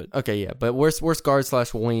better. But okay, yeah, but worst guard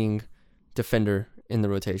 / wing defender in the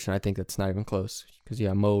rotation. I think that's not even close because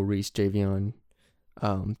Mo, Reese, Javion,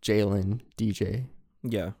 Jalen, DJ.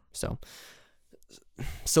 Yeah. So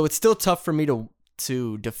it's still tough for me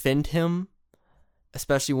to defend him,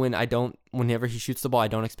 especially whenever he shoots the ball, I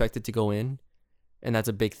don't expect it to go in. And that's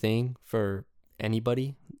a big thing for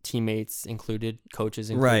anybody, teammates included, coaches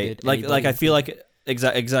included. Right. Like I feel like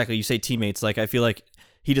exactly. You say teammates. Like I feel like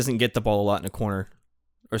he doesn't get the ball a lot in a corner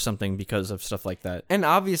or something because of stuff like that. And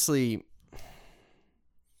obviously,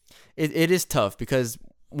 it is tough because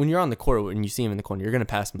when you're on the court and you see him in the corner, you're gonna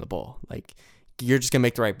pass him the ball. Like you're just gonna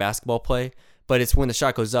make the right basketball play. But it's when the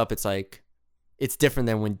shot goes up, it's like it's different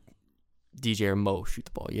than when DJ or Mo shoot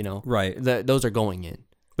the ball. You know, right? Those are going in.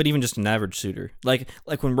 But even just an average shooter, like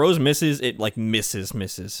when Rose misses, it like misses.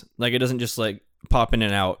 Like it doesn't just like pop in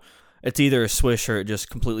and out. It's either a swish or it just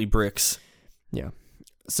completely bricks. Yeah.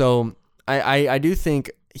 So I do think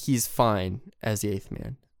he's fine as the eighth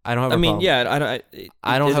man. I don't have.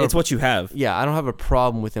 I don't have. It's what you have. Yeah, I don't have a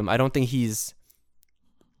problem with him. I don't think he's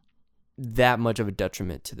that much of a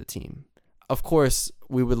detriment to the team. Of course,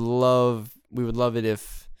 we would love it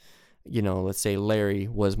if, let's say Larry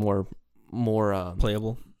was more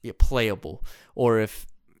playable. Yeah, playable, or if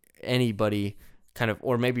anybody kind of,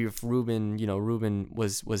 or maybe if Ruben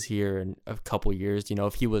was here in a couple years,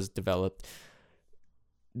 if he was developed.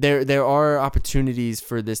 There are opportunities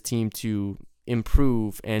for this team to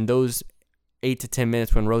improve, and those 8 to 10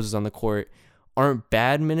 minutes when Rose is on the court aren't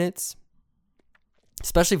bad minutes,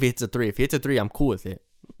 especially if he hits a three. If he hits a three, I'm cool with it.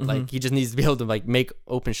 Mm-hmm. Like he just needs to be able to like make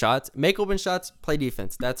open shots, play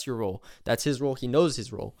defense. That's your role. That's his role. He knows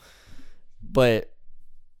his role, but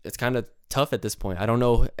it's kind of tough at this point. I don't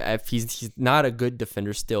know if he's not a good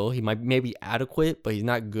defender still. He might maybe adequate, but he's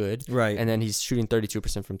not good. Right. And then he's shooting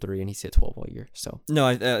 32% from three, and he's hit 12 all year. So no,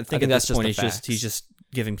 I think at this point he's just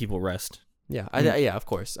giving people rest. Yeah, yeah, of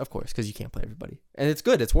course, because you can't play everybody, and it's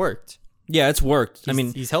good. It's worked. Yeah, it's worked.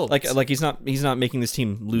 He's helped. Like he's not making this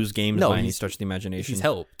team lose games by any stretch of the imagination. He's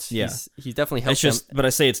helped. Yeah, he's definitely helped. It's just, but I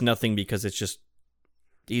say it's nothing because it's just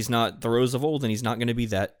he's not the Rose of old, and he's not going to be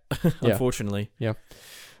that. Unfortunately. Yeah.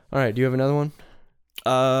 All right. Do you have another one?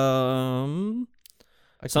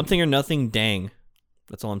 Something or nothing. Dang,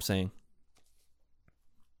 that's all I'm saying.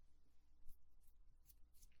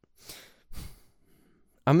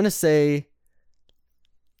 I'm gonna say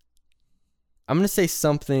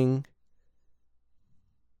something.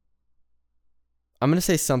 I'm going to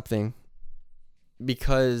say something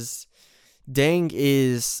because Deng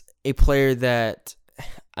is a player that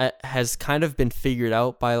has kind of been figured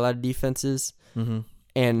out by a lot of defenses, mm-hmm.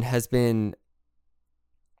 and has been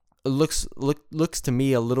looks to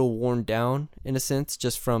me a little worn down in a sense,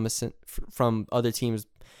 just from other teams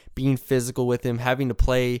being physical with him, having to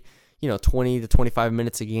play 20 to 25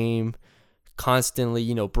 minutes a game,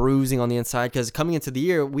 constantly, bruising on the inside, because coming into the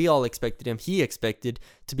year, we all expected him. He expected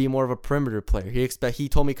to be more of a perimeter player. He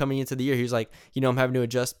told me coming into the year, he was like, I'm having to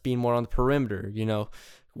adjust being more on the perimeter,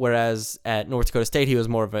 whereas at North Dakota State, he was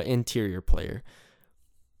more of an interior player.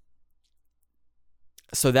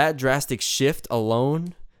 So that drastic shift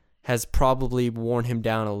alone has probably worn him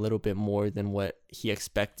down a little bit more than what he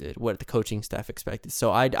expected, what the coaching staff expected.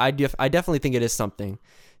 So I definitely think it is something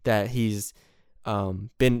that he's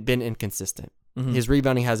been inconsistent. Mm-hmm. His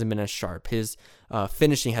rebounding hasn't been as sharp. His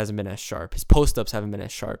finishing hasn't been as sharp. His post-ups haven't been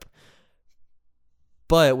as sharp.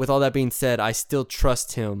 But with all that being said, I still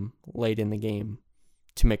trust him late in the game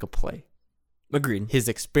to make a play. Agreed. His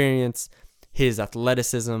experience, his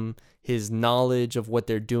athleticism, his knowledge of what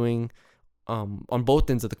they're doing on both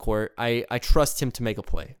ends of the court, I trust him to make a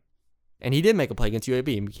play. And he did make a play against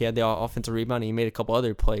UAB. He had the offensive rebound, and he made a couple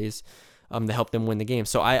other plays to help them win the game.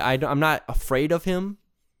 So I'm not afraid of him,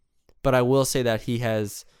 but I will say that he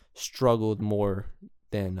has struggled more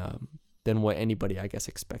than what anybody, I guess,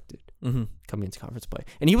 expected, mm-hmm. coming into conference play.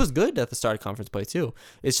 And he was good at the start of conference play too.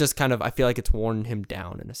 It's just kind of, I feel like it's worn him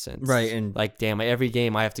down in a sense. Right. And like, damn, every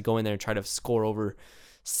game I have to go in there and try to score over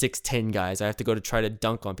 6'10" guys. I have to go to try to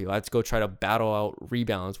dunk on people. I have to go try to battle out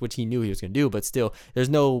rebounds, which he knew he was going to do, but still, there's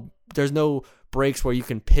no breaks where you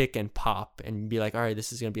can pick and pop and be like, all right,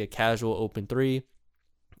 this is going to be a casual open three.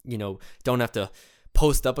 Don't have to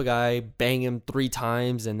post up a guy, bang him 3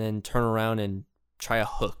 times, and then turn around and try a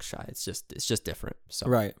hook shot. It's just different. So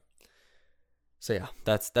right. So yeah,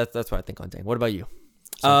 that's what I think on Deng. What about you?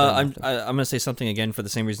 I'm gonna say something again for the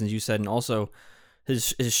same reasons you said, and also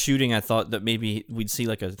his shooting. I thought that maybe we'd see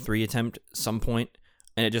like a 3 attempt some point,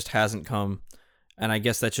 and it just hasn't come. And I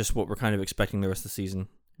guess that's just what we're kind of expecting the rest of the season.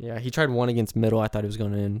 Yeah, he tried one against Middle. I thought he was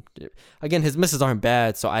going in. Again, his misses aren't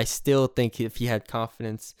bad, so I still think if he had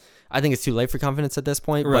confidence, I think it's too late for confidence at this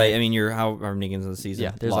point. Right. But I mean, you're however many games of the season.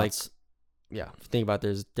 Yeah, there's lots. Think about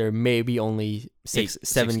there may be only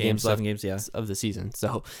 7 games left of the season.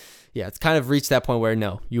 So, yeah, it's kind of reached that point where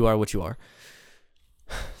no, you are what you are.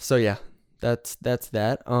 So yeah, that's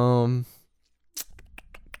that.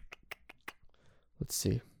 Let's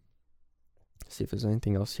see. See if there's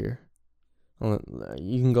anything else here.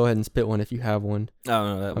 You can go ahead and spit one if you have one. Oh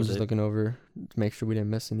no, that I'm was just it. looking over to make sure we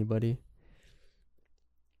didn't miss anybody.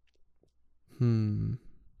 Okay.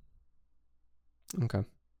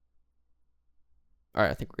 All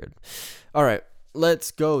right, I think we're good. All right,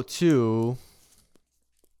 let's go to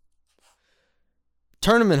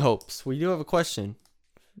tournament hopes. We do have a question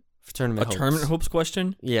for tournament hopes. Tournament hopes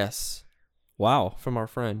question? Yes, Wow. from our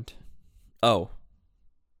friend. Oh,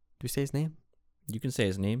 Do we say his name? you can say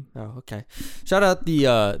his name. Oh, okay. Shout out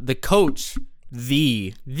the coach,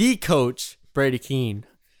 The coach Brady Keene,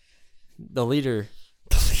 the leader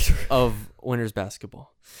of Winners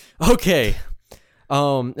basketball. Okay.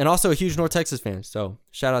 And also a huge North Texas fan, so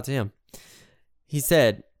shout out to him. He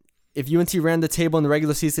said, if UNT ran the table in the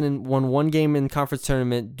regular season and won one game in conference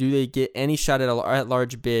tournament, do they get any shot at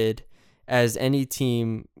large bid as any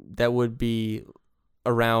team that would be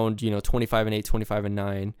around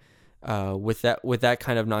 25-8, 25-9 with that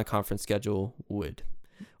kind of non-conference schedule would?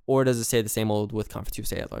 Or does it say the same old with Conference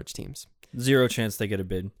USA at large teams? 0 chance they get a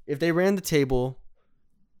bid. If they ran the table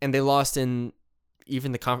and they lost in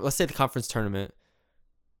even let's say the conference tournament,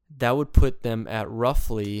 that would put them at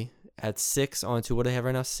roughly at 6 on to what do they have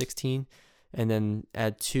right now, 16, and then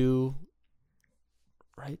add 2,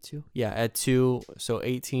 right? 2, yeah, add 2, so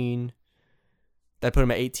 18. That put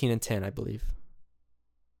them at 18 and 10, I believe.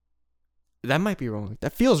 That might be wrong.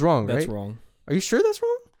 That feels wrong, right? That's wrong. Are you sure that's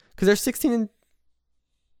wrong? Because they're 16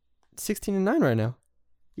 and 9 right now.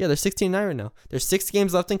 Yeah, they're 16 and 9 right now. There's 6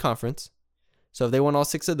 games left in conference. So if they won all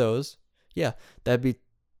 6 of those, yeah, that'd be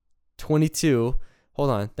 22. Hold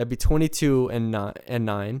on, that'd be 22 and 9.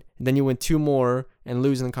 And then you win 2 more and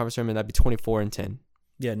lose in the conference tournament. That'd be 24 and 10.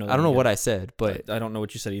 Yeah, no. I don't know what I said, but I don't know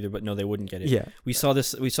what you said either. But no, they wouldn't get it. yeah, We saw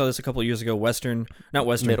this a couple of years ago.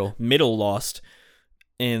 Middle. Middle lost.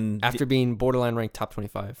 And after being borderline ranked top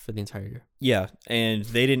 25 for the entire year. yeah, and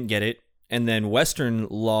they didn't get it. And then Western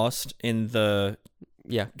lost in the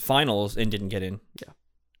finals and didn't get in. Yeah.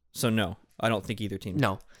 So no, I don't think either team.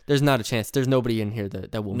 No, there's not a chance. There's nobody in here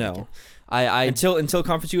that will make it. Until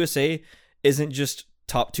Conference USA isn't just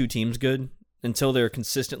top 2 teams good, until they're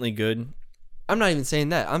consistently good. I'm not even saying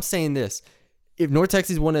that. I'm saying this. If North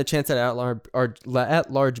Texas wanted a chance at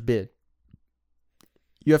at-large bid,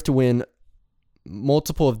 you have to win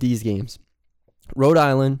multiple of these games. Rhode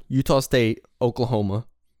Island, Utah State, Oklahoma,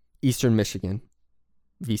 Eastern Michigan,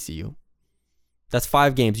 VCU. That's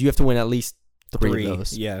 5 games. You have to win at least 3 of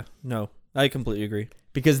those. Yeah, no, I completely agree.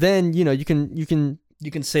 Because then, you can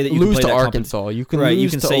say that you lose can play to that Arkansas. You can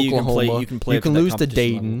lose to Oklahoma. You can lose to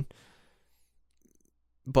Dayton. Level.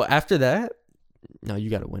 But after that, no, you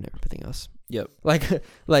got to win everything else. Yep.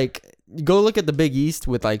 Like go look at the Big East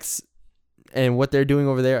with and what they're doing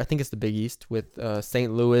over there. I think it's the Big East with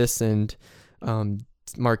St. Louis and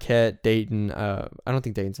Marquette, Dayton. I don't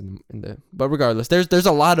think Dayton's in the. But regardless, there's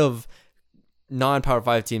a lot of non-Power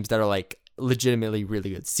 5 teams that are legitimately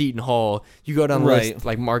really good. Seton Hall. You go down the list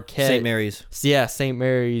like Marquette, St. Mary's. Yeah, St.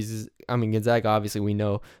 Mary's. I mean Gonzaga. Obviously we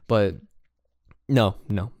know, but no.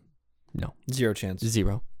 0 chance.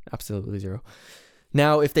 0. Absolutely 0.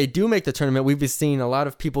 Now, if they do make the tournament, we've been seeing a lot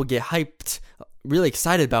of people get hyped, really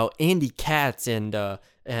excited about Andy Katz and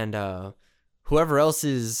whoever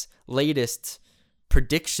else's latest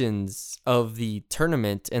predictions of the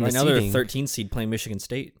tournament and right the now seeding. they're a 13 seed playing Michigan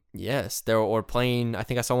State. Yes, they're playing. I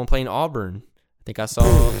think I saw one playing Auburn. I think I saw.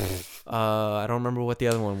 I don't remember what the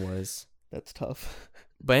other one was. That's tough.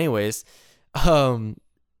 But anyways,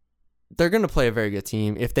 they're gonna play a very good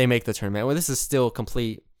team if they make the tournament. Well, this is still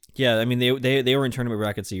complete. Yeah, I mean they were in tournament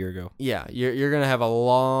brackets a year ago. Yeah, you're gonna have a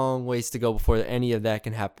long ways to go before any of that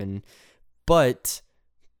can happen. But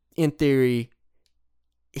in theory,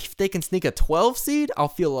 if they can sneak a 12 seed, I'll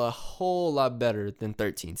feel a whole lot better than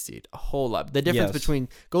 13 seed. A whole lot. The difference between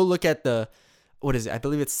go look at what is it? I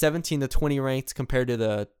believe it's 17 to 20 ranked compared to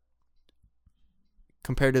the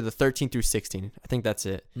 13 through 16. I think that's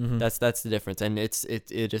it. Mm-hmm. That's the difference, and it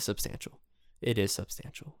is substantial. It is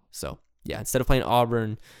substantial. So yeah, instead of playing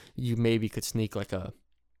Auburn, you maybe could sneak like a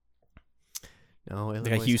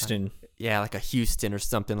Houston. Yeah, like a Houston or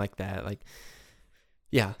something like that.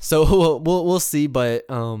 Yeah. So we'll see, but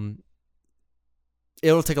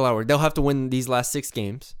it'll take a lot of work. They'll have to win these last 6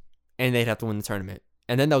 games, and they'd have to win the tournament,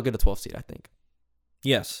 and then they'll get a 12 seed, I think.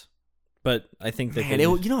 Yes, but I think they.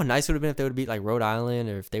 You know how nice it would have been if they would have beat like Rhode Island,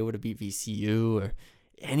 or if they would have beat VCU, or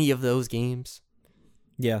any of those games.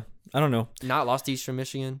 Yeah, I don't know. Not lost to Eastern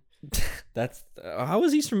Michigan. That's how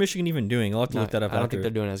is Eastern Michigan even doing? I'll have to look that up. I don't think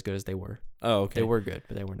they're doing as good as they were. Oh, okay. They were good,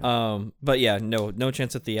 but they were not. But yeah, no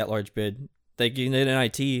chance at the at-large bid. They get an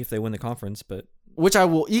NIT if they win the conference, but which I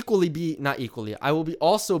will I will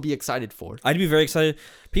also be excited for. I'd be very excited.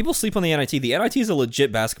 People sleep on the NIT. The NIT is a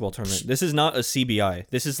legit basketball tournament. This is not a CBI.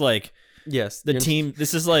 This is like Yes, the team.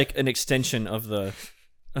 This is like an extension of the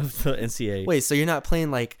NCAA. Wait, so you're not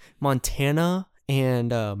playing like Montana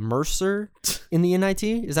and Mercer in the NIT?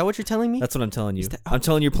 Is that what you're telling me? That's what I'm telling you. I'm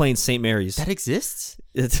telling you, you're playing St. Mary's. That exists?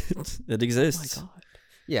 It exists. Oh my god.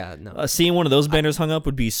 Yeah, no. Seeing one of those banners hung up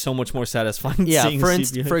would be so much more satisfying. Yeah, seeing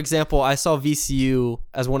for example, I saw VCU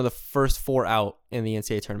as one of the first 4 out in the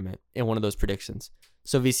NCAA tournament in one of those predictions.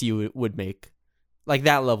 So VCU would make like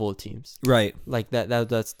that level of teams. Right. Like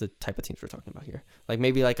that's the type of teams we're talking about here. Like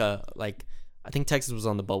maybe I think Texas was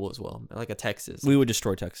on the bubble as well. Like a Texas. We would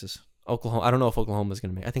destroy Texas. Oklahoma. I don't know if Oklahoma's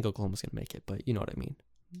going to make. I think Oklahoma's going to make it, but you know what I mean.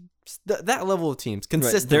 That level of teams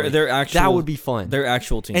consistently. They're actual. That would be fun. They're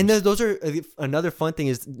actual teams. And those are another fun thing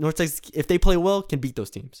is North Texas, if they play well, can beat those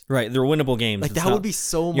teams. Right, they're winnable games. Like that would be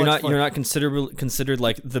so much fun. You're not considered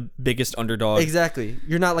like the biggest underdog. Exactly.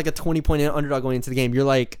 You're not like a 20-point underdog going into the game. You're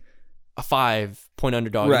like a 5-point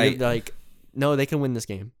underdog. Right. You're like, no, they can win this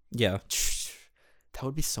game. Yeah. That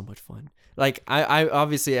would be so much fun. Like I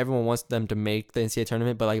obviously everyone wants them to make the NCAA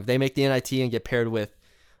tournament, but like if they make the NIT and get paired with,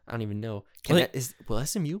 I don't even know. Will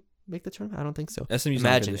SMU make the tournament? I don't think so.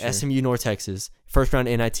 Imagine SMU North Texas first round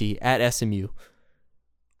NIT at SMU.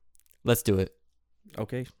 Let's do it.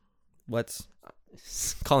 Okay, let's.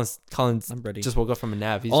 Collins. I'm ready. Just woke up from a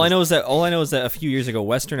nap. All I know is that a few years ago,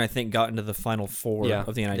 Western I think got into the Final Four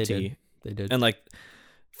of the NIT. They did. And like,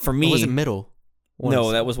 for me, was it middle?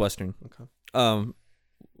 No, that was Western. Okay.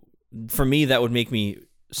 For me, that would make me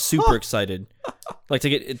super excited. Like to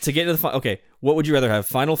get to the final. Okay, what would you rather have?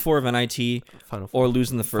 Final Four of NIT or lose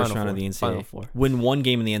in the first round of the NCAA? Final Four. Win one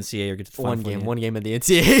game in the NCAA or get to the final one game in the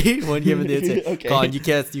NCAA. One game in the NCAA. Okay. God,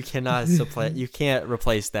 you cannot supplant. You can't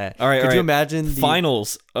replace that. All right. Could you imagine the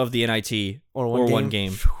finals of the NIT or one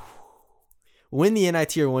game? Win the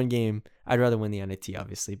NIT or one game. I'd rather win the NIT,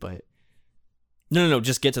 obviously, but no.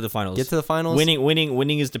 Just get to the finals. Get to the finals.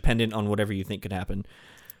 Winning is dependent on whatever you think could happen.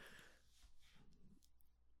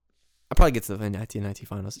 I'll probably get to the NIT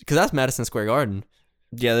finals because that's Madison Square Garden.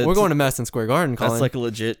 Yeah, we're going to Madison Square Garden, Colin. That's like a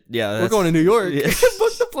legit. Yeah, we're going to New York. Yeah.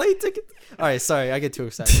 Book the plane ticket. All right, sorry, I get too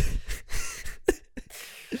excited.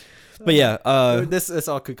 But yeah, this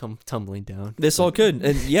all could come tumbling down. This all could,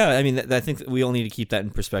 and yeah, I mean, I think we all need to keep that in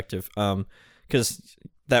perspective. Because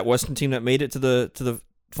that Western team that made it to the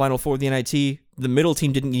Final Four of the NIT, the middle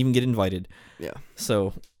team didn't even get invited. Yeah.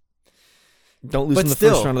 So don't lose in the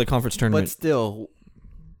first round of the conference tournament. But still,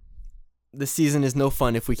 the season is no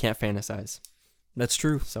fun if we can't fantasize. That's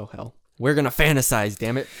true. So hell, we're gonna fantasize.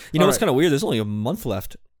 Damn it! You know what's kind of weird? There's only a month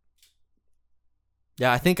left.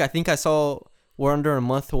 Yeah, I think I saw we're under a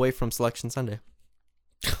month away from Selection Sunday.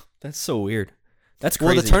 That's so weird. That's crazy.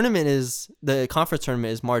 Well, the conference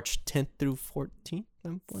tournament is March 10th through 14th.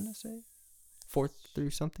 I'm going to say 4th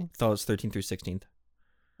through something. I thought it was 13th through 16th.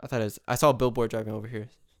 I saw a billboard driving over here.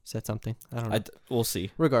 Said something. I don't know. We'll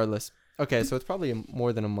see. Regardless. Okay, so it's probably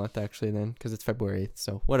more than a month actually then, because it's February 8th.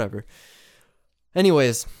 So whatever.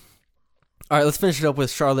 Anyways, all right, let's finish it up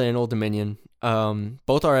with Charlotte and Old Dominion.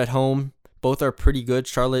 Both are at home. Both are pretty good.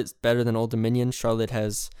 Charlotte's better than Old Dominion. Charlotte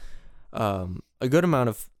has a good amount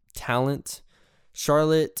of talent.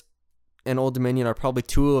 Charlotte and Old Dominion are probably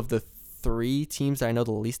two of the three teams that I know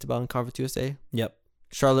the least about in Conference USA. Yep.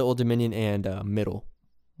 Charlotte, Old Dominion, and Middle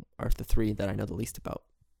are the three that I know the least about.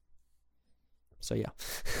 So yeah.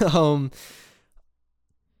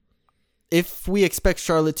 If we expect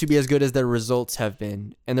Charlotte to be as good as their results have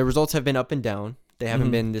been, and their results have been up and down, they haven't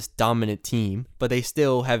been this dominant team, but they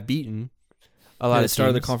still have beaten a lot of teams. They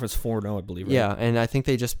started the conference 4-0, I believe. Right? Yeah, and I think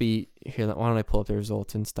they just beat... Here, why don't I pull up the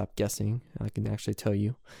results and stop guessing? I can actually tell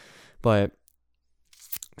you. But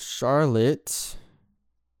Charlotte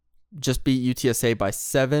just beat UTSA by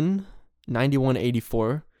 7,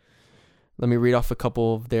 91-84. Let me read off a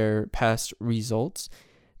couple of their past results.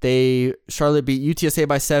 Charlotte beat UTSA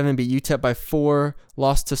by 7, beat UTEP by 4,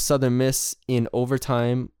 lost to Southern Miss in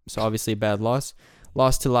overtime, so obviously a bad loss.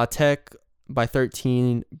 Lost to La Tech by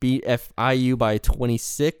 13, beat FIU by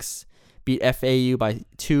 26, beat FAU by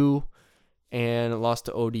 2, and lost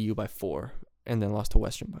to ODU by 4, and then lost to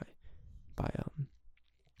Western by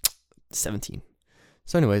 17.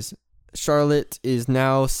 So anyways, Charlotte is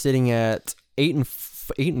now sitting at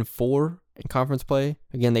 8-4 in conference play.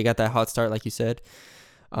 Again, they got that hot start like you said.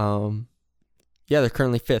 They're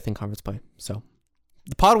currently 5th in conference play. So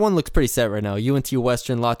the pod 1 looks pretty set right now. UNT,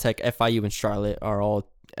 Western, La Tech, FIU, and Charlotte are all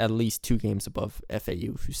at least 2 games above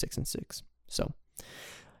FAU, who's 6-6.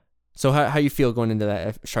 So how you feel going into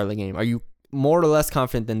that Charlotte game? Are you more or less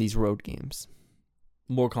confident than these road games?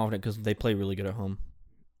 More confident because they play really good at home.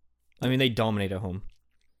 I mean, they dominate at home.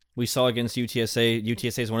 We saw against UTSA.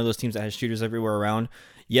 UTSA is one of those teams that has shooters everywhere around.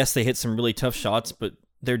 Yes, they hit some really tough shots, but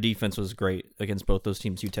their defense was great against both those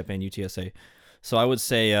teams, UTEP and UTSA. So I would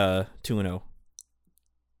say 2-0.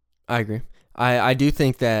 I agree. I do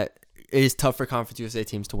think that it is tough for Conference USA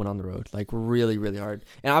teams to win on the road, like really, really hard.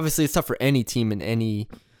 And obviously, it's tough for any team in any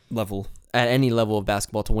level at any level of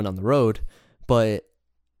basketball to win on the road. But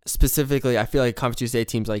specifically, I feel like Conference USA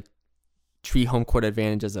teams like treat home court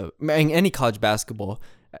advantage as any college basketball.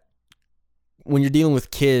 When you're dealing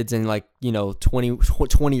with kids and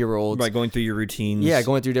 20-year-olds, right, going through your routines,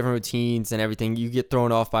 going through different routines and everything, you get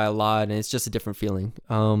thrown off by a lot, and it's just a different feeling.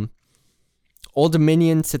 Old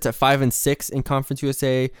Dominion sits at 5-6 in Conference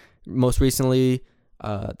USA. Most recently,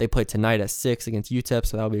 they played tonight at 6 against UTEP,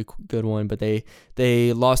 so that'll be a good one. But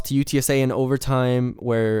they lost to UTSA in overtime,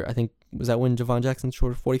 where I think was that when Javon Jackson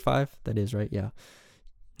scored 45. That is right, yeah.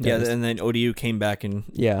 And then ODU came back and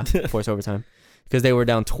forced overtime because they were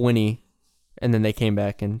down 20. And then they came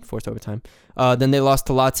back and forced overtime. Then they lost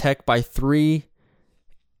to La Tech by 3.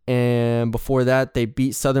 And before that, they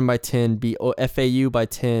beat Southern by 10, beat FAU by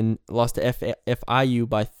 10, lost to FIU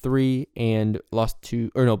by 3, and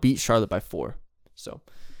beat Charlotte by 4. So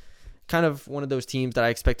kind of one of those teams that I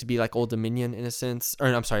expect to be like Old Dominion in a sense. Or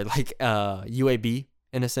I'm sorry, like UAB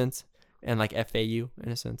in a sense. And like FAU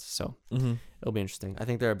in a sense. So it'll be interesting. I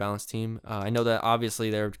think they're a balanced team. I know that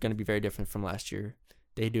obviously they're going to be very different from last year.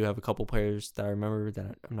 They do have a couple players that I remember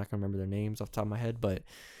that I'm not gonna remember their names off the top of my head, but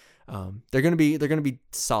they're gonna be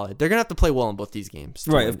solid. They're gonna have to play well in both these games,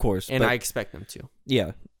 right? Of course, and I expect them to.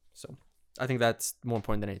 Yeah. So I think that's more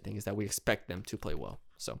important than anything is that we expect them to play well.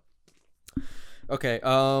 So okay,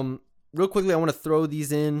 real quickly, I want to throw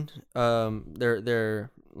these in.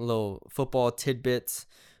 They're little football tidbits.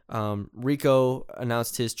 Rico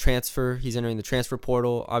announced his transfer. He's entering the transfer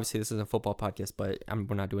portal. Obviously, this isn't a football podcast, but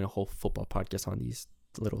we're not doing a whole football podcast on these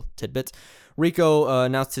little tidbits. Rico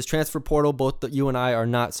announced his transfer portal. Both you and I are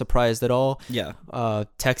not surprised at all. Yeah.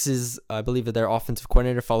 Texas, I believe that their offensive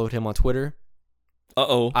coordinator followed him on Twitter.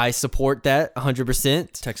 I support that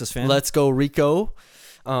 100%. Texas fan. Let's go, Rico.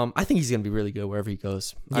 I think he's going to be really good wherever he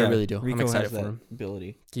goes. Yeah, I really do. Rico I'm excited has for him.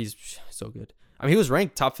 Ability. He's so good. I mean, he was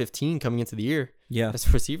ranked top 15 coming into the year. Yeah.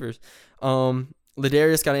 As receivers.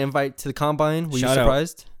 Ladarius got an invite to the combine. Were you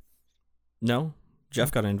surprised? No.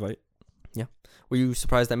 Jeff got an invite. Yeah. Were you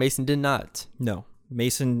surprised that Mason did not? No.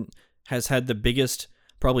 Mason has had the biggest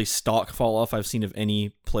probably stock fall off I've seen of any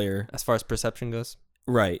player. As far as perception goes?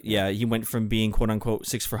 Right. Yeah. He went from being quote unquote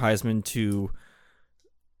 6 for Heisman to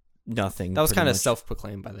nothing. That was kind of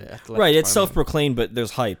self-proclaimed by the athletic right. department. It's self-proclaimed, but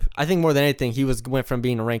there's hype. I think more than anything, he went from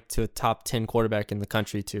being ranked to a top 10 quarterback in the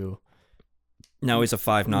country to now he's a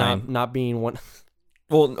 5'9". Not being one.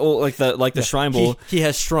 Well, like the Shrine Bowl. He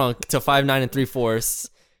has shrunk to 5'9 and 3/4.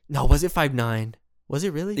 No, was it 5'9"? Was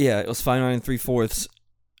it really? Yeah, it was 5'9 and 3/4,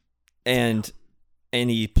 and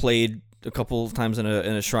he played a couple of times in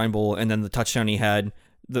a Shrine Bowl, and then the touchdown he had,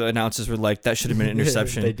 the announcers were like, that should have been an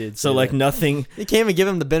interception. They did. So like nothing. You can't even give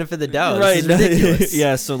him the benefit of the doubt. Right. This is ridiculous.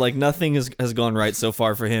 Yeah. So like nothing has gone right so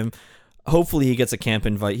far for him. Hopefully he gets a camp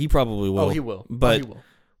invite. He probably will. Oh, he will. But he will.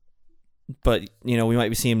 But we might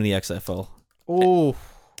be seeing him in the XFL. Oh,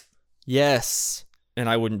 yes. And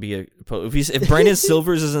I wouldn't be if Brandon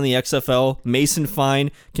Silvers is in the XFL, Mason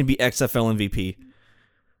Fine can be XFL MVP.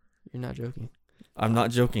 You're not joking. I'm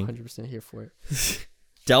not joking. 100% here for it.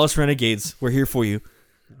 Dallas Renegades, we're here for you.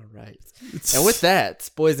 All right. And with that,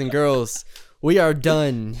 boys and girls, we are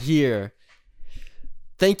done here.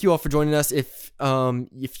 Thank you all for joining us. If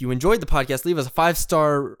you enjoyed the podcast, leave us a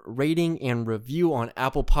 5-star rating and review on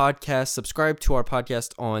Apple Podcasts. Subscribe to our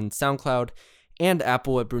podcast on SoundCloud and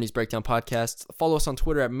Apple at Bruni's Breakdown Podcast. Follow us on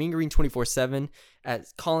Twitter at Mingering247, at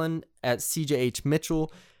Colin at CJH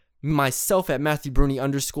Mitchell, myself at Matthew Bruni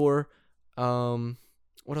 _.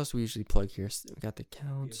 What else do we usually plug here? We got the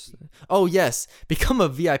counts. Oh, yes. Become a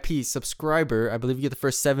VIP subscriber. I believe you get the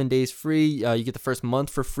first 7 days free. You get the first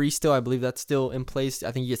month for free still. I believe that's still in place.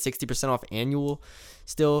 I think you get 60% off annual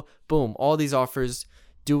still. Boom. All these offers.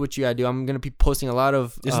 Do what you got to do. I'm going to be posting a lot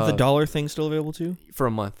of... Isn't the dollar thing still available too? For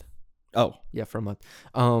a month. Oh. Yeah, for a month.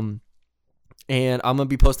 And I'm going to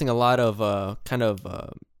be posting a lot of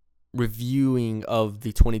reviewing of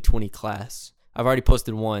the 2020 class. I've already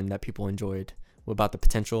posted one that people enjoyed about the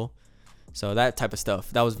potential. So that type of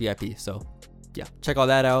stuff. That was VIP. So yeah, check all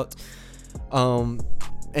that out.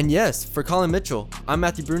 And yes, for Colin Mitchell, I'm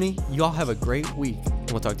Matthew Bruni. Y'all have a great week,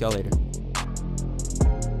 and we'll talk to y'all later.